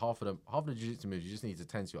 agile, and like half of the jiu-jitsu moves you just need to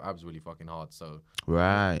tense your abs really fucking hard. So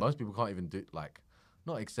most people can't even do like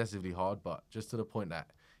not excessively hard, but just to the point that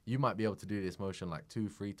you might be able to do this motion like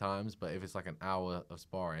 2-3 times, but if it's like an hour of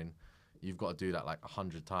sparring, you've got to do that like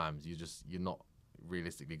 100 times. You're not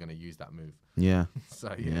realistically going to use that move. Yeah.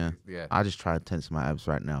 So yeah. I just try to tense my abs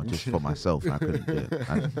right now just for myself. I couldn't do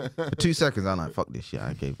it. For 2 seconds, I'm like, fuck this shit.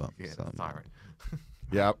 I gave up. Yeah, so, that's tiring.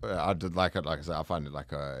 Yeah, I did like I said, I find it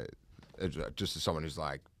like just as someone who's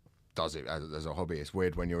like does it as a hobby. It's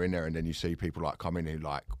weird when you're in there and then you see people like come in who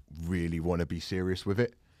like really want to be serious with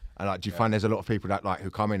it. And like, do you find there's a lot of people that like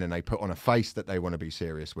who come in and they put on a face that they want to be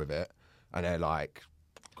serious with it, and they're like,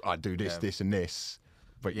 I do this, this, and this.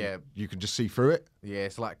 But you can just see through it. Yeah,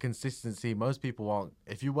 it's like consistency. Most people aren't.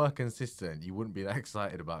 If you were consistent, you wouldn't be that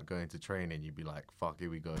excited about going to training. You'd be like, fuck,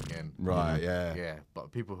 here we go again. Right, yeah. Yeah,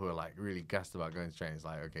 but people who are like really gassed about going to training, it's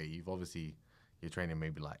like, okay, you're training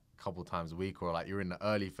maybe like a couple times a week, or like you're in the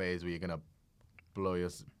early phase where you're going to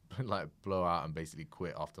blow out and basically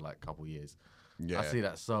quit after like a couple years. Yeah. I see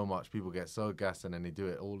that so much. People get so gassed and then they do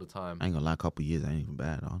it all the time. I ain't gonna lie, a couple of years ain't even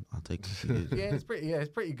bad. I'll take it. it's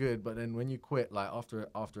pretty good. But then when you quit, like after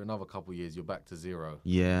another couple of years, you're back to zero.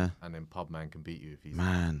 Yeah. And then Pubman can beat you if he's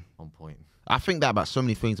on point. I think that about so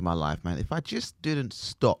many things in my life, man. If I just didn't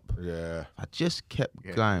stop, I just kept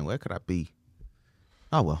going, where could I be?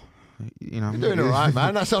 Oh well. You know, you're doing all right,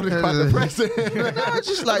 man. That sounded quite depressing.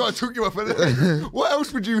 Just like, I gotta took you up a little. What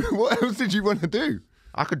else did you want to do?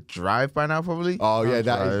 I could drive by now, probably. Oh yeah,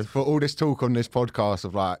 that is for all this talk on this podcast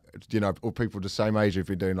of like, you know, all people the same age who've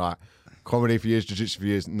been doing like comedy for years, jiu-jitsu for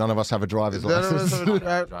years. None of us have a driver's license.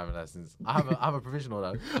 Driving license. I have a provisional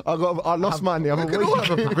though. I lost mine the other week. We all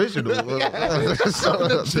have a provisional. You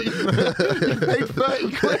paid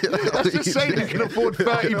 30 quid. That's just saying you can afford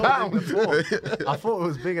 £30. I thought it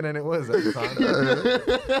was bigger than it was at the time.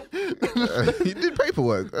 You did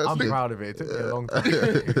paperwork. I'm proud of it. It took me a long time.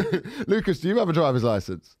 Lucas, do you have a driver's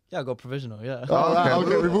license? Yeah, I got provisional, yeah.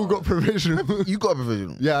 Okay, we've all got provisional. You got a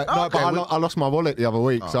provisional? Yeah, no, but I lost my wallet the other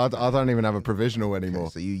week, so I don't even have a provisional anymore.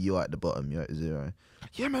 Okay, so you're at the bottom, you're at 0.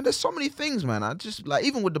 Yeah, man, there's so many things, man. I just, like,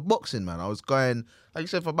 even with the boxing, man, I was going, like you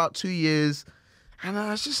said, for about 2 years, and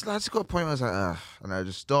I just got a point where I was like, ugh, and I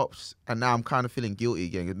just stopped, and now I'm kind of feeling guilty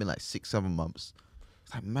again. It's been like 6-7 months.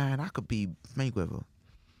 It's like, man, I could be Mayweather.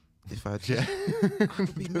 If I just,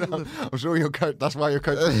 I'm sure your coach. That's why your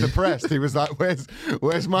coach was depressed. He was like, "Where's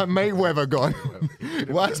my Mayweather gone?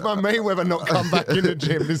 Why's my Mayweather not come back in the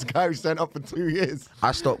gym? This guy who sent up for 2 years."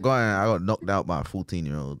 I stopped going. I got knocked out by a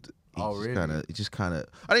 14-year-old. Oh, really? He just kind of.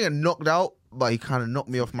 I didn't get knocked out, but he kind of knocked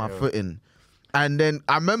me off my footing. And then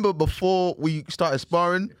I remember before we started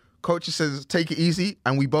sparring, coach says, "Take it easy,"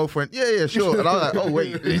 and we both went, "Yeah, sure." And I was like, "Oh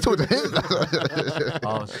wait, you talked to him?"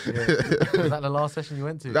 Oh shit! Was that the last session you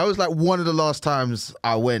went to? That was like one of the last times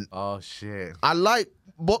I went. Oh shit! I like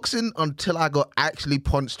boxing until I got actually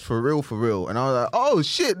punched for real, and I was like, "Oh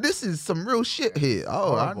shit, this is some real shit here."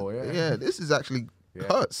 Oh, horrible, this is actually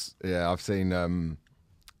hurts. Yeah, I've seen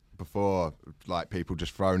before, like people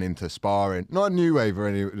just thrown into sparring, not a new wave or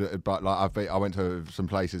any, but like I went to some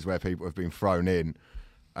places where people have been thrown in.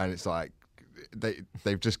 And it's like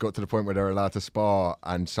they've just got to the point where they're allowed to spar,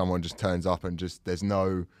 and someone just turns up and just there's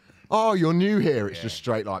no, oh, you're new here. It's just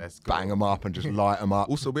straight like bang them up and just light them up.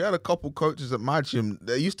 Also, we had a couple coaches at my gym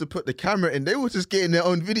that used to put the camera in. They were just getting their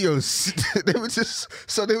own videos. they were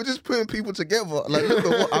just putting people together. Like, look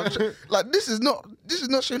at what like. This is not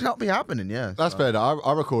should not be happening. Yeah, that's fair.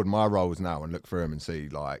 I record my roles now and look through them and see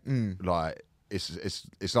like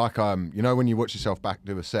it's like you know when you watch yourself back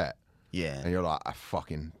do a set. Yeah. And you're like, I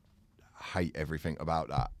fucking hate everything about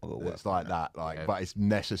that. It's like that, but it's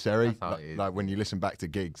necessary. Like when you listen back to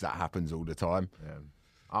gigs, that happens all the time. Yeah.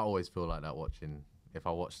 I always feel like that watching. If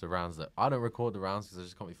I watch the rounds, that I don't record the rounds because I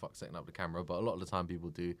just can't be fucked setting up the camera. But a lot of the time people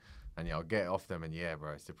do, and I'll get off them, and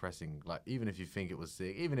bro, it's depressing. Like even if you think it was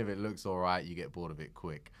sick, even if it looks all right, you get bored of it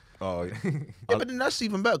quick. Oh, yeah, but then that's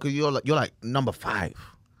even better because you're like number 5,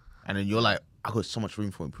 and then you're like, I got so much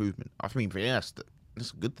room for improvement. I mean, that's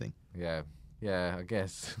a good thing. Yeah, I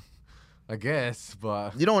guess,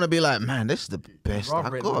 but you don't want to be like, man, this is the best I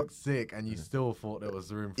got. It looked sick, and you still thought there was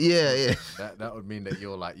room for that would mean that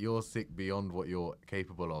you're sick beyond what you're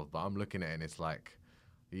capable of. But I'm looking at it, and it's like,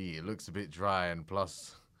 it looks a bit dry, and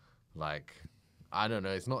plus, like, I don't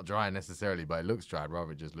know. It's not dry necessarily, but it looks dry. I'd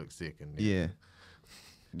rather it just look sick. And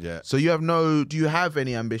Yeah. So do you have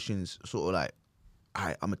any ambitions sort of like,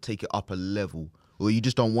 I'm going to take it up a level, or you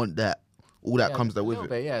just don't want that? All that comes there with it.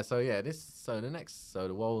 Bit, yeah. So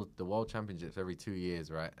the world championships every 2 years,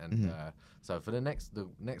 right? And so for the next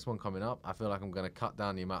one coming up, I feel like I'm gonna cut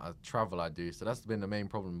down the amount of travel I do. So that's been the main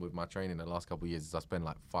problem with my training the last couple of years. Is I spend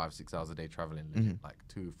like 5-6 hours a day traveling, like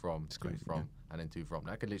two from, and then 2 from.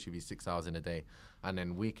 That could literally be 6 hours in a day, and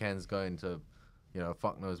then weekends going to,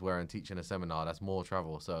 fuck knows where and teaching a seminar. That's more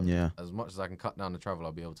travel. So as much as I can cut down the travel,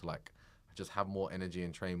 I'll be able to like just have more energy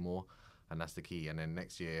and train more, and that's the key. And then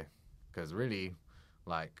next year. Because really,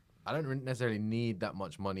 like, I don't necessarily need that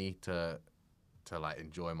much money to like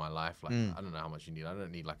enjoy my life. Like, I don't know how much you need. I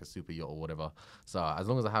don't need like a super yacht or whatever. So as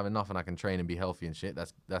long as I have enough and I can train and be healthy and shit,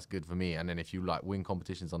 that's good for me. And then if you like win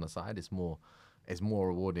competitions on the side, it's more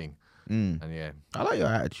rewarding. And I like your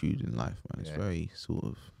attitude in life, man. It's very sort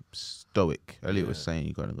of stoic. Elliot was saying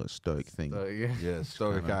you got a stoic thing.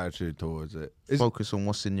 Stoic attitude towards it. Focus on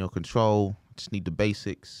what's in your control. Just need the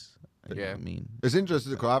basics. I mean, it's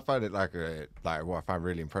interesting because I find it like what I find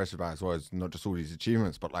really impressive about it as well is not just all these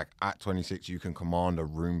achievements, but like at 26 you can command a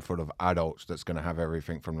room full of adults that's going to have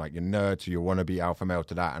everything from like your nerd to your wannabe alpha male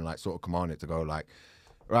to that, and like sort of command it to go like,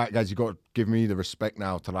 right guys, you got to give me the respect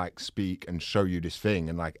now to like speak and show you this thing,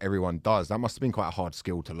 and like everyone does. That must have been quite a hard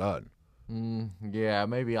skill to learn. Yeah,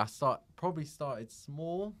 maybe probably started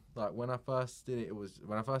small. Like when I first did it,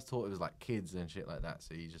 when I first taught, it was like kids and shit like that.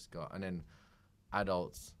 So you just got, and then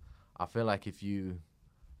adults. I feel like if you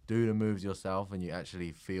do the moves yourself and you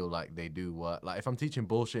actually feel like they do work, like if I'm teaching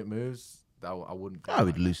bullshit moves, I wouldn't. I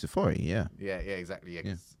would lose the 40, yeah. Yeah, exactly. Yeah,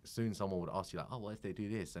 'cause soon someone would ask you like, oh, what if they do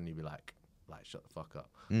this? And you'd be like shut the fuck up.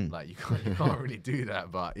 Like you can't really do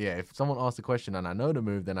that. But yeah, if someone asks a question and I know the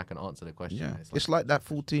move, then I can answer the question. Yeah, it's like that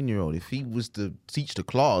 14-year-old. If he was to teach the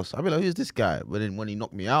class, I'd be like, who's this guy? But then when he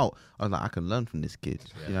knocked me out, I was like, I can learn from this kid.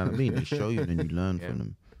 You know what I mean? They show you and then you learn from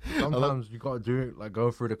them. Sometimes you gotta do it, like go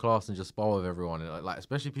through the class and just spar with everyone, and like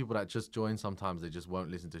especially people that just join. Sometimes they just won't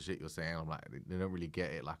listen to shit you're saying. I'm like, they don't really get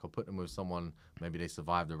it. Like I'll put them with someone, maybe they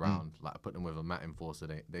survived the round. Like I put them with a mat enforcer,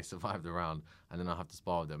 they survived the round, and then I have to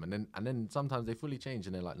spar with them, and then sometimes they fully change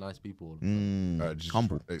and they're like nice people. Just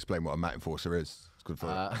humble. Explain what a mat enforcer is. It's good for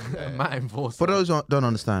a mat enforcer. For those who don't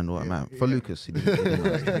understand what a mat, for Lucas, he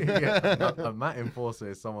didn't a mat enforcer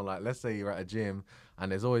is someone like, let's say you're at a gym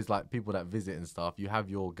and there's always like people that visit and stuff. You have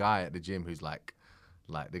your guy at the gym who's like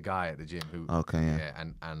the guy at the gym who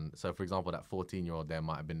and so for example that 14-year-old there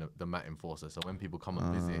might have been the mat enforcer. So when people come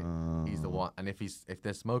and visit, he's the one. And if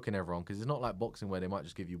they're smoking everyone, because it's not like boxing where they might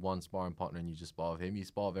just give you one sparring partner and you just spar with him. You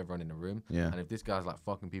spar with everyone in the room. And if this guy's like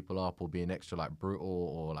fucking people up or being extra like brutal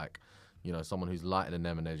or like someone who's lighter than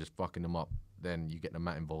them and they're just fucking them up, then you get the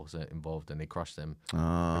mat enforcer involved and they crush them.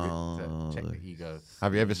 To check the ego.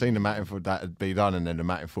 Have you ever seen the mat enforcer that be done and then the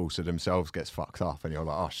mat enforcer themselves gets fucked up and you're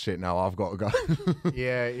like, oh shit, now I've got to go?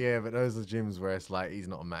 yeah, but those are gyms where it's like he's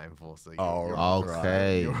not a mat enforcer. You're all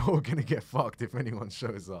gonna get fucked if anyone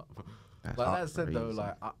shows up. Like that said though,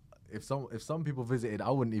 like if some people visited,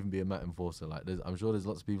 I wouldn't even be a mat enforcer. Like I'm sure there's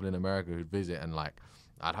lots of people in America who'd visit and like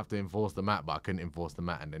I'd have to enforce the mat, but I couldn't enforce the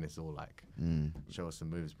mat, and then it's all like, show us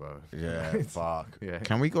some moves, bro. Yeah, fuck. Yeah.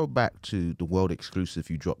 Can we go back to the world exclusive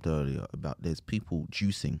you dropped earlier about there's people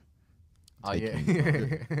juicing?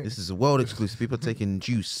 This is a world exclusive. People are taking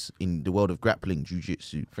juice in the world of grappling,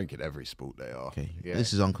 jiu-jitsu. I think in every sport they are. Okay,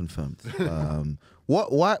 this is unconfirmed.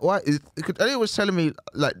 Why? Elliot was telling me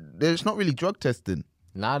like there's not really drug testing.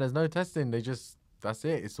 Nah, there's no testing. That's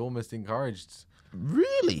it. It's almost encouraged.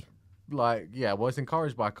 Really? Like, yeah, well, it's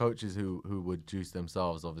encouraged by coaches who would juice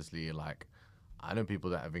themselves, obviously. Like, I know people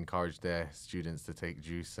that have encouraged their students to take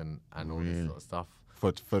juice and all this sort of stuff.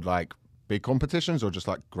 For like big competitions or just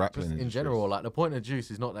like grappling? Just in general, like the point of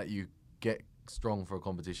juice is not that you get strong for a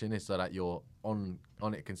competition, it's so that you're on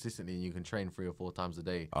it consistently and you can train 3 or 4 times a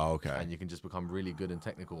day. Oh, okay. And you can just become really good and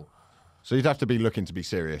technical. So you'd have to be looking to be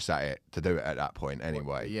serious at it to do it at that point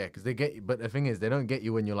anyway. Yeah, because they get you, but the thing is, they don't get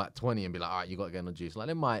you when you're like 20 and be like, all right, you got to get on the juice. Like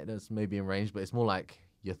they might, that's maybe in range, but it's more like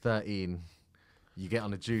you're 13, you get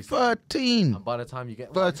on the juice. 13? And by the time you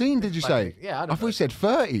get... 13, did you say? Yeah, I thought you said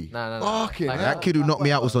 30. No. Fucking like, that kid who knocked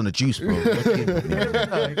me out was on the juice, bro. He could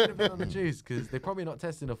have been on the juice because they're probably not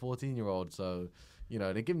testing a 14-year-old, so...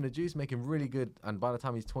 they give him the juice, make him really good, and by the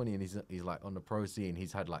time he's 20 and he's like on the pro scene,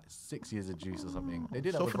 he's had like 6 years of juice or something. They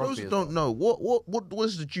did that. So for those who don't know, what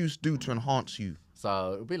does the juice do to enhance you?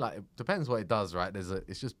 So it'll be like, it depends what it does, right?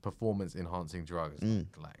 It's just performance enhancing drugs.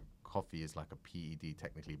 Like coffee is like a PED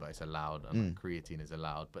technically, but it's allowed, and like creatine is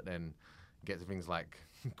allowed. But then you get to things like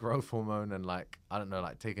growth hormone and like, I don't know,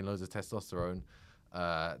 like taking loads of testosterone,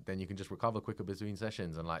 then you can just recover quicker between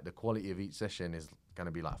sessions, and like the quality of each session is going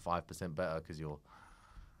to be like 5% better because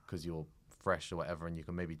you're fresh or whatever, and you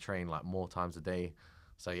can maybe train like more times a day.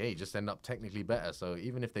 So yeah, you just end up technically better. So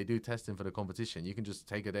even if they do testing for the competition, you can just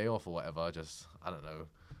take a day off or whatever. Just, I don't know,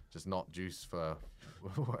 just not juice for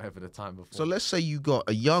whatever the time before. So let's say you got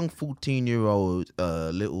a young 14-year-old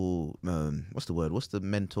little, what's the word? What's the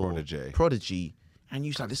mentor? Prodigy. And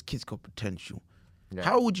you're like, this kid's got potential. Yeah.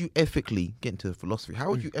 How would you ethically, get into the philosophy,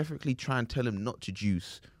 how would you ethically try and tell him not to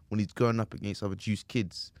juice when he's going up against other juice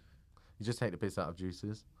kids? You just take the piss out of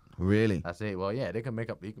juices. Really? That's it. Well, yeah, they can make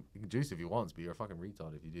up. You can juice if you want, but you're a fucking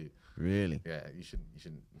retard if you do. Really? Yeah, you shouldn't.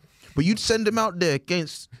 But you'd send them out there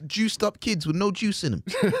against juiced up kids with no juice in them.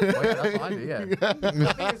 Well, yeah, that's what I do. Yeah.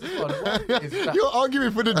 The thing is, as well, You're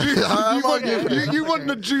arguing for the juice. You want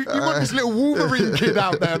the juice. You want this little Wolverine kid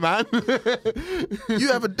out there, man.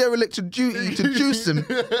 You have a derelict of duty to juice them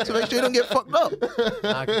to make sure you don't get fucked up.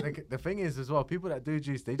 The thing is, as well, people that do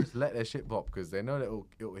juice, they just let their shit pop because they know that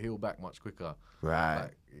it'll heal back much quicker. Right.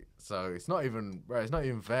 Like, so it's not even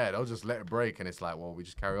fair. They'll just let it break, and it's like, well, we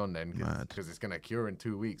just carry on then because it's gonna cure in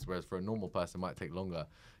 2 weeks. Whereas for a normal person, it might take longer.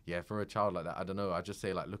 Yeah, for a child like that, I don't know. I just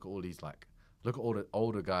say like, look at all the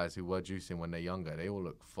older guys who were juicing when they're younger. They all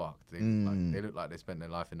look fucked. They look like they spent their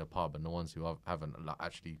life in the pub, and the ones who haven't like,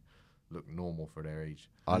 actually look normal for their age.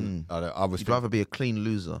 You'd rather be a clean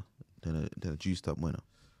loser than a juiced up winner.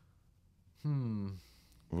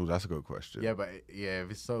 Well, that's a good question. Yeah, but if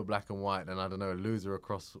it's so black and white, then I don't know, a loser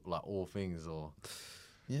across like all things, or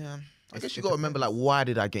yeah. I guess you got to remember, like, why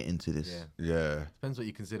did I get into this? Yeah. Depends what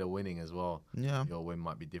you consider winning as well. Yeah. Your win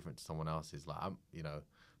might be different to someone else's. Like,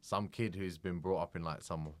 some kid who's been brought up in like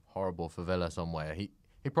some horrible favela somewhere,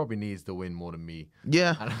 he probably needs the win more than me.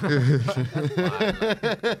 Yeah.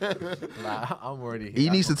 Like, I'm already.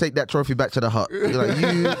 He needs to take that trophy back to the hut. You're like,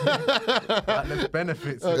 like, there's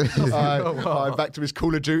benefits. Back to his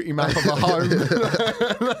Call of Duty map of a home. That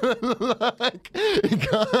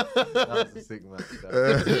was a sick match.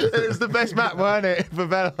 It was the best map, weren't it?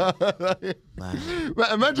 Favela.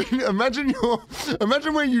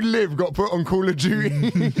 Imagine where you live got put on Call of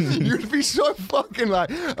Duty. You'd be so fucking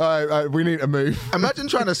like, all right, we need to move. Imagine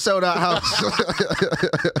trying to sell that house.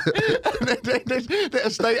 The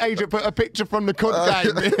estate agent put a picture from the COD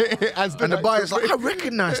game. And the buyer's like, I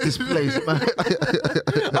recognise this place, man.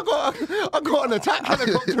 I got an attack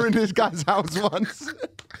helicopter in this guy's house once.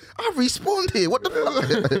 I respawned here. What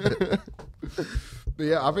the fuck? But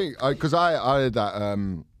yeah, I think because I had that.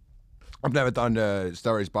 I've never done the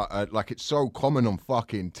stories, but like it's so common on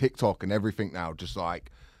fucking TikTok and everything now. Just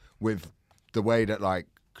like with the way that like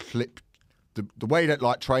the way that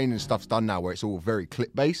like training stuff's done now, where it's all very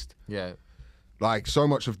clip based. Yeah. Like so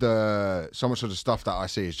much of the stuff that I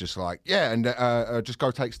see is just like, yeah, and just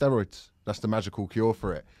go take steroids. That's the magical cure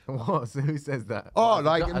for it. What? So who says that? Oh,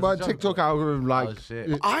 like my TikTok algorithm, like. Oh,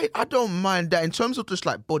 shit. I don't mind that in terms of just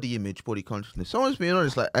like body image, body consciousness. Someone's being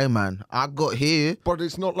honest, like, hey man, I got here But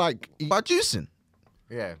it's not like. by juicing.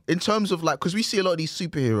 Yeah. In terms of like, because we see a lot of these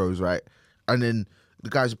superheroes, right? And then the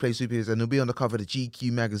guys who play superheroes, and they'll be on the cover of the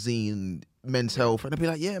GQ magazine, Men's Health, and they'll be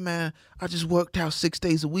like, yeah man, I just worked out 6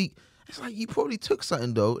 days a week. It's like, you probably took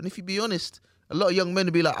something though. And if you be honest, a lot of young men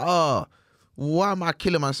will be like, why am I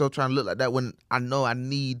killing myself trying to look like that when I know I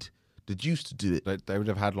need the juice to do it? They would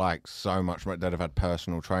have had like so much. They'd have had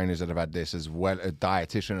personal trainers. They'd have had this as well, a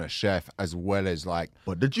dietitian, a chef, as well as like.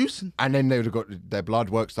 But the juicing. And then they would have got their blood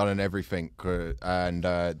works done and everything, and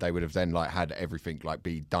they would have then like had everything like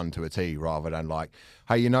be done to a T, rather than like,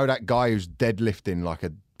 hey, you know that guy who's deadlifting like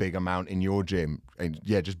a big amount in your gym, and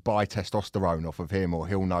yeah, just buy testosterone off of him, or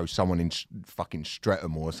he'll know someone in fucking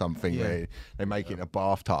Streatham or something. Yeah. They make it in a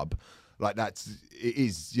bathtub. Like it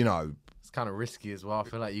is, you know. It's kind of risky as well. I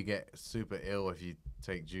feel like you get super ill if you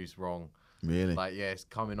take juice wrong. Really? Like, yeah, it's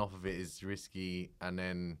coming off of it is risky, and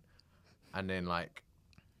then like,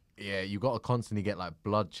 yeah, you got to constantly get like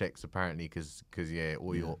blood checks apparently, because yeah,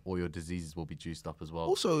 all your diseases will be juiced up as well.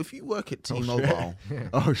 Also, if you work at T-Mobile,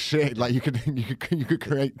 oh shit! Like you could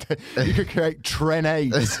create Tren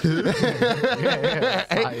AIDS.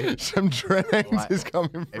 Some Tren AIDS like, is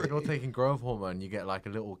coming through. If you're taking growth hormone, you get like a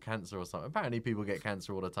little cancer or something. Apparently, people get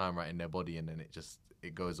cancer all the time, right, in their body, and then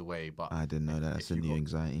it goes away. But I didn't know that. That's a new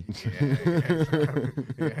anxiety.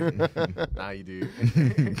 Yeah. Now you do.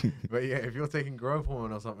 But yeah, if you're taking growth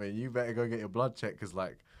hormone or something, you better go get your blood checked, because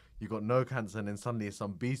like you got no cancer, and then suddenly it's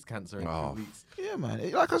some beast cancer in 2 weeks. Yeah,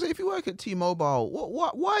 man. Like I said, if you work at T-Mobile,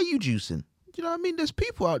 why are you juicing? You know what I mean? There's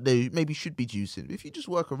people out there who maybe should be juicing. If you just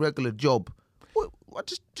work a regular job,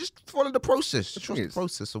 just follow the process. Trust the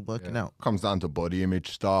process of working out. Comes down to body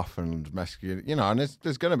image stuff and masculine, you know. And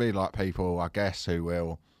there's going to be like people, I guess, who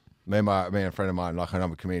will. Me and a friend of mine, like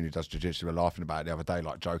another comedian who does jiu-jitsu, were laughing about it the other day,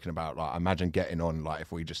 like joking about, like, imagine getting on, like,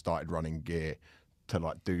 if we just started running gear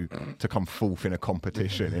to come fourth in a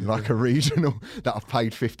competition in like a regional that I've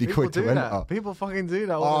paid 50 quid to enter. People fucking do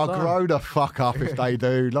that. Grow the fuck up if they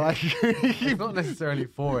do. Like, it's not necessarily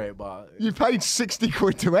for it, but you paid 60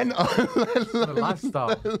 quid to enter. The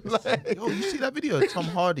lifestyle. Yo, you see that video? Tom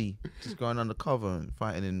Hardy just going undercover and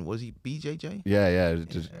fighting in, was he BJJ? Yeah.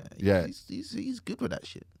 He's good with that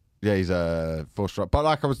shit. Yeah, he's a four-strike. But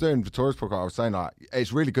like I was doing Victoria's podcast, I was saying, like,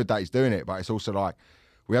 it's really good that he's doing it, but it's also like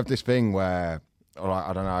we have this thing where, or like,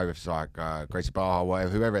 I don't know if it's like Gracie Barra or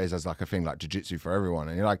whatever, whoever it is, has like a thing like jiu-jitsu for everyone.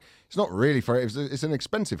 And you're like, it's not really for it. It's an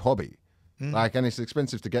expensive hobby. Like, and it's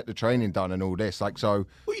expensive to get the training done and all this. Like, so.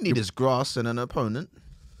 All you need is grass and an opponent.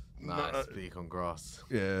 Nah, speak on grass.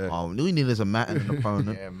 Yeah. Oh, all you need is a mat and an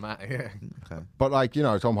opponent. Yeah, mat, yeah. Okay. But like, you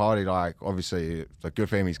know, Tom Hardy, like, obviously, it's a good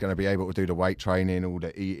for him. He's going to be able to do the weight training, all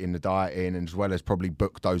the eating, the dieting, and as well as probably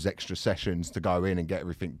book those extra sessions to go in and get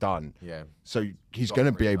everything done. Yeah. So he's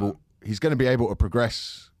going to be able. He's going to be able to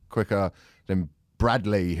progress quicker than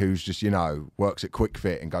Bradley, who's just, you know, works at Quick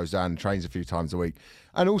Fit and goes down and trains a few times a week.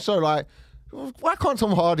 And also, like, why can't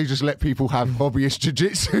Tom Hardy just let people have hobbyist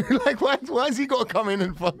jiu-jitsu? Like, why has he got to come in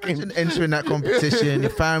and fucking... entering that competition, your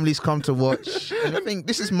families come to watch. And I think,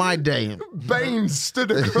 this is my day. Baines stood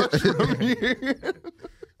across from you.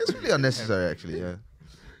 It's really unnecessary, actually, yeah.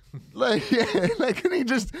 Like, yeah, like, couldn't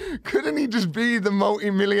he just be the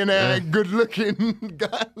multi-millionaire, good-looking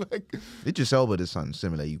guy? Like, Idris Elba did something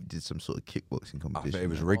similar. He did some sort of kickboxing competition. I bet it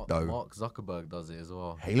was rigged though. Mark Zuckerberg does it as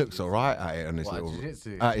well. He looks all right at it on his little.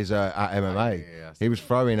 Jiu-jitsu? At his at MMA. Yeah, he was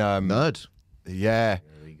throwing Nerd. Yeah,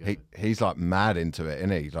 he's like mad into it,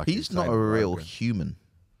 isn't he? Like, he's not a real human.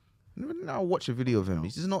 Now I watch a video of him. He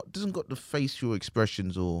doesn't got the facial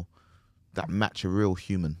expressions or that match a real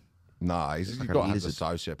human. Nah, he's got to have the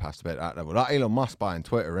sociopath to be at that level. Like Elon Musk buying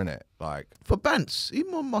Twitter, innit? Like, for Bants,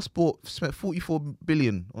 Elon Musk spent 44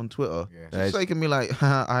 billion on Twitter. Yeah. Just making me like,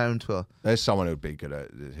 I own Twitter. There's someone who'd be good at,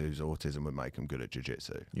 whose autism would make him good at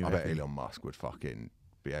jiu-jitsu. I bet reckon? Elon Musk would fucking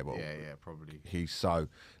be able. Yeah, probably. He's so.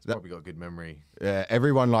 Probably got a good memory. Yeah,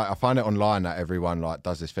 everyone, like, I find it online that everyone like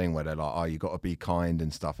does this thing where they're like, oh, you got to be kind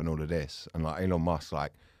and stuff and all of this, and like Elon Musk,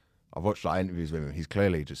 like, I've watched like interviews with him. He's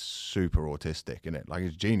clearly just super autistic, innit? Like,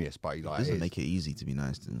 he's genius, but he like doesn't make it easy to be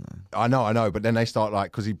nice to him. I know. But then they start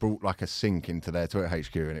like, because he brought like a sink into their Twitter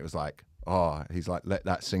HQ, and it was like, oh, he's like, let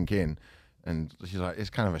that sink in, and she's like, it's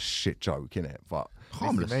kind of a shit joke, innit? But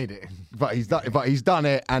harmless. He made it. But he's done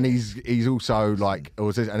it, and he's also like,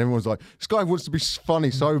 and everyone's like, this guy wants to be funny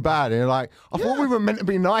so bad, and you're like, I thought we were meant to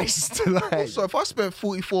be nice to like. So if I spent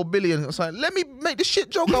 44 billion, it's like, let me make the shit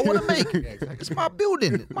joke I want to make. Exactly. It's my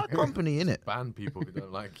building, it's my company, innit? Ban people who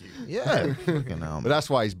don't like you. Yeah. But that's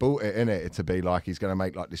why he's bought it, innit? To be like, he's going to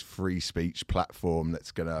make like this free speech platform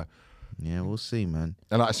that's going to. Yeah, we'll see, man.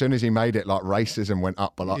 And like, as soon as he made it, like, racism went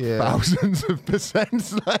up by like thousands of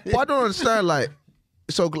percent. Like. Well, I don't understand, like.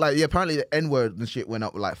 So, like, yeah, apparently the N-word and shit went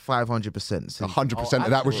up like 500%. 100% of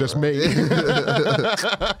that was just me.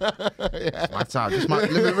 My time.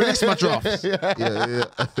 Let me release my drafts. Yeah.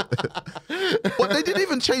 But they didn't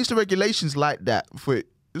even change the regulations like that for it.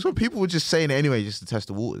 So people were just saying it anyway just to test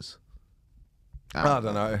the waters. I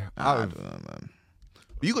don't know. I don't know, man.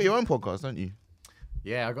 But you got your own podcast, don't you?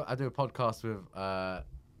 Yeah, I do a podcast with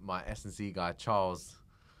my S&C guy, Charles.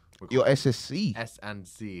 Your SSC?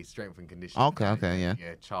 S&C, Strength and Conditioning. Okay, yeah.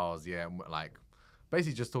 Yeah, Charles, yeah. And like,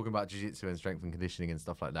 basically just talking about jiu-jitsu and strength and conditioning and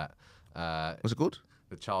stuff like that. What's it called?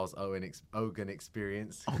 The Charles Eoghan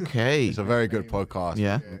Experience. Okay. It's a very good podcast.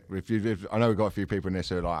 Yeah. If I know we've got a few people in this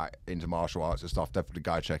who are like into martial arts and stuff, definitely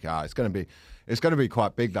go check it out. It's going to be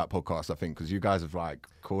quite big, that podcast, I think, because you guys have like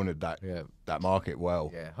cornered that market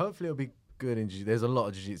well. Yeah, hopefully it'll be good in there's a lot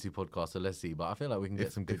of jiu-jitsu podcasts, so let's see, but I feel like we can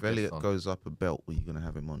get some good If Elliot on. goes up a belt, are you going to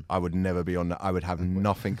have him on? I would never be on that. I would have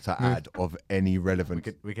nothing to add of any relevance.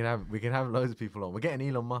 We can have loads of people on. We're getting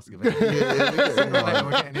Elon Musk eventually. We're getting Elon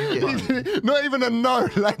Musk. Not even a no.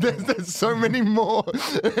 Like there's so many more.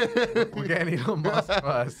 We're getting Elon Musk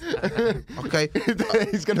first. Okay.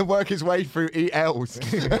 He's going to work his way through ELs.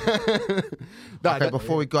 Okay,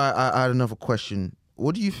 before we go, I had another question.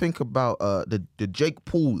 What do you think about the Jake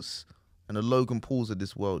Pauls and the Logan Pauls of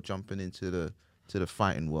this world jumping into the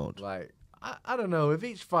fighting world? Like, I don't know. With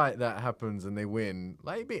each fight that happens and they win,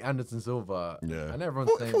 like, he beat Anderson Silva, and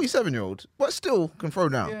everyone's saying 47-year-old, but still can throw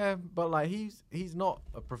down. Yeah, but like he's not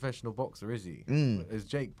a professional boxer, is he? It's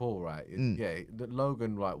Jake Paul, right? Yeah,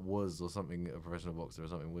 Logan like was or something a professional boxer or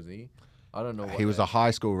something, was he? I don't know. He was a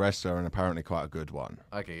high school wrestler and apparently quite a good one.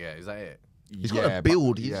 Okay, yeah, is that it? He's got a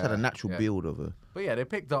build. He's had a natural build of a. But yeah, they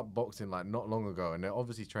picked up boxing like not long ago, and they're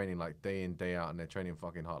obviously training like day in day out, and they're training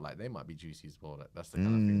fucking hard. Like they might be juicy as well. That's the kind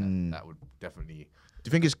of thing that would definitely. Do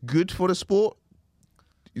you think it's good for the sport?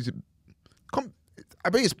 Is it? I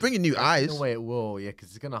think it's bringing new eyes. In a way, it will, yeah, because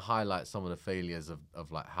it's gonna highlight some of the failures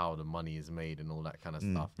of like how the money is made and all that kind of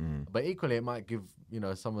stuff. But equally, it might give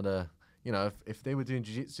some of the if they were doing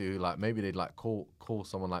jiu-jitsu, like maybe they'd like call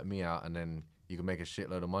someone like me out, and then you can make a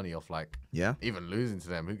shitload of money off like even losing to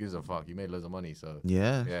them. Who gives a fuck? You made loads of money, so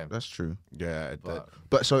yeah, that's true. Yeah,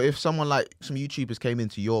 but so if someone like some YouTubers came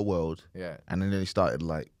into your world, and then they started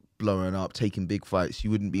like blowing up, taking big fights, you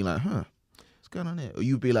wouldn't be like, huh, what's going on here? Or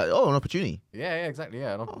you'd be like, oh, an opportunity. Yeah, exactly.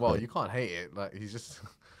 Yeah, well, you can't hate it. Like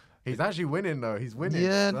he's actually winning though. He's winning.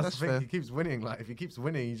 Yeah, that's the thing. fair. He keeps winning. Like if he keeps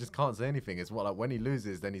winning, you just can't say anything. It's what like when he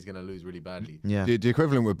loses, then he's gonna lose really badly. Yeah. The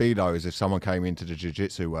equivalent would be though is if someone came into the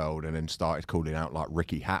jiu-jitsu world and then started calling out like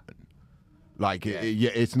Ricky Hatton. Like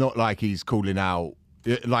it's not like he's calling out.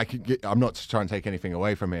 Like I'm not trying to take anything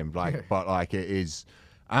away from him. Like, but like it is.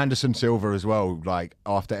 Anderson Silva as well, like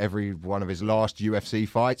after every one of his last UFC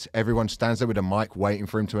fights, everyone stands there with a mic waiting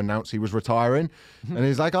for him to announce he was retiring. And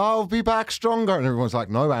he's like, I'll be back stronger. And everyone's like,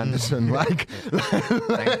 no, Anderson, like...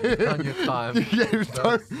 Thank you. On your time. You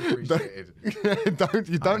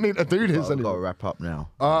don't need to do this I've got anymore. to wrap up now.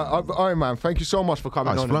 All right, man, thank you so much for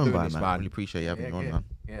coming on and doing this, man. man. Really appreciate you having me on, man.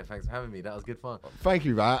 Yeah, thanks for having me. That was good fun. Thank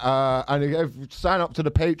you, man. And again, sign up to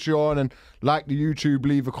the Patreon and like the YouTube,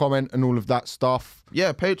 leave a comment and all of that stuff.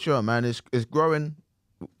 Yeah, Patreon, man, is growing.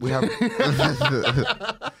 We have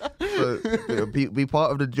so, be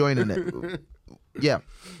part of the joining it. Yeah.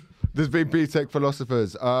 There's been B-Tech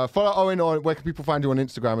Philosophers. Follow Owen on, where can people find you on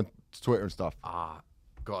Instagram and Twitter and stuff?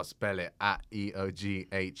 Gotta spell it at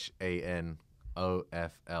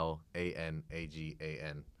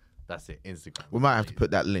EOGHANOFLANAGAN. That's it, Instagram. We might have to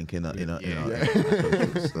put that link in our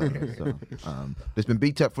There's been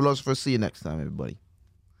B-Tech Philosophers. See you next time, everybody.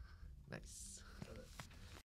 Nice.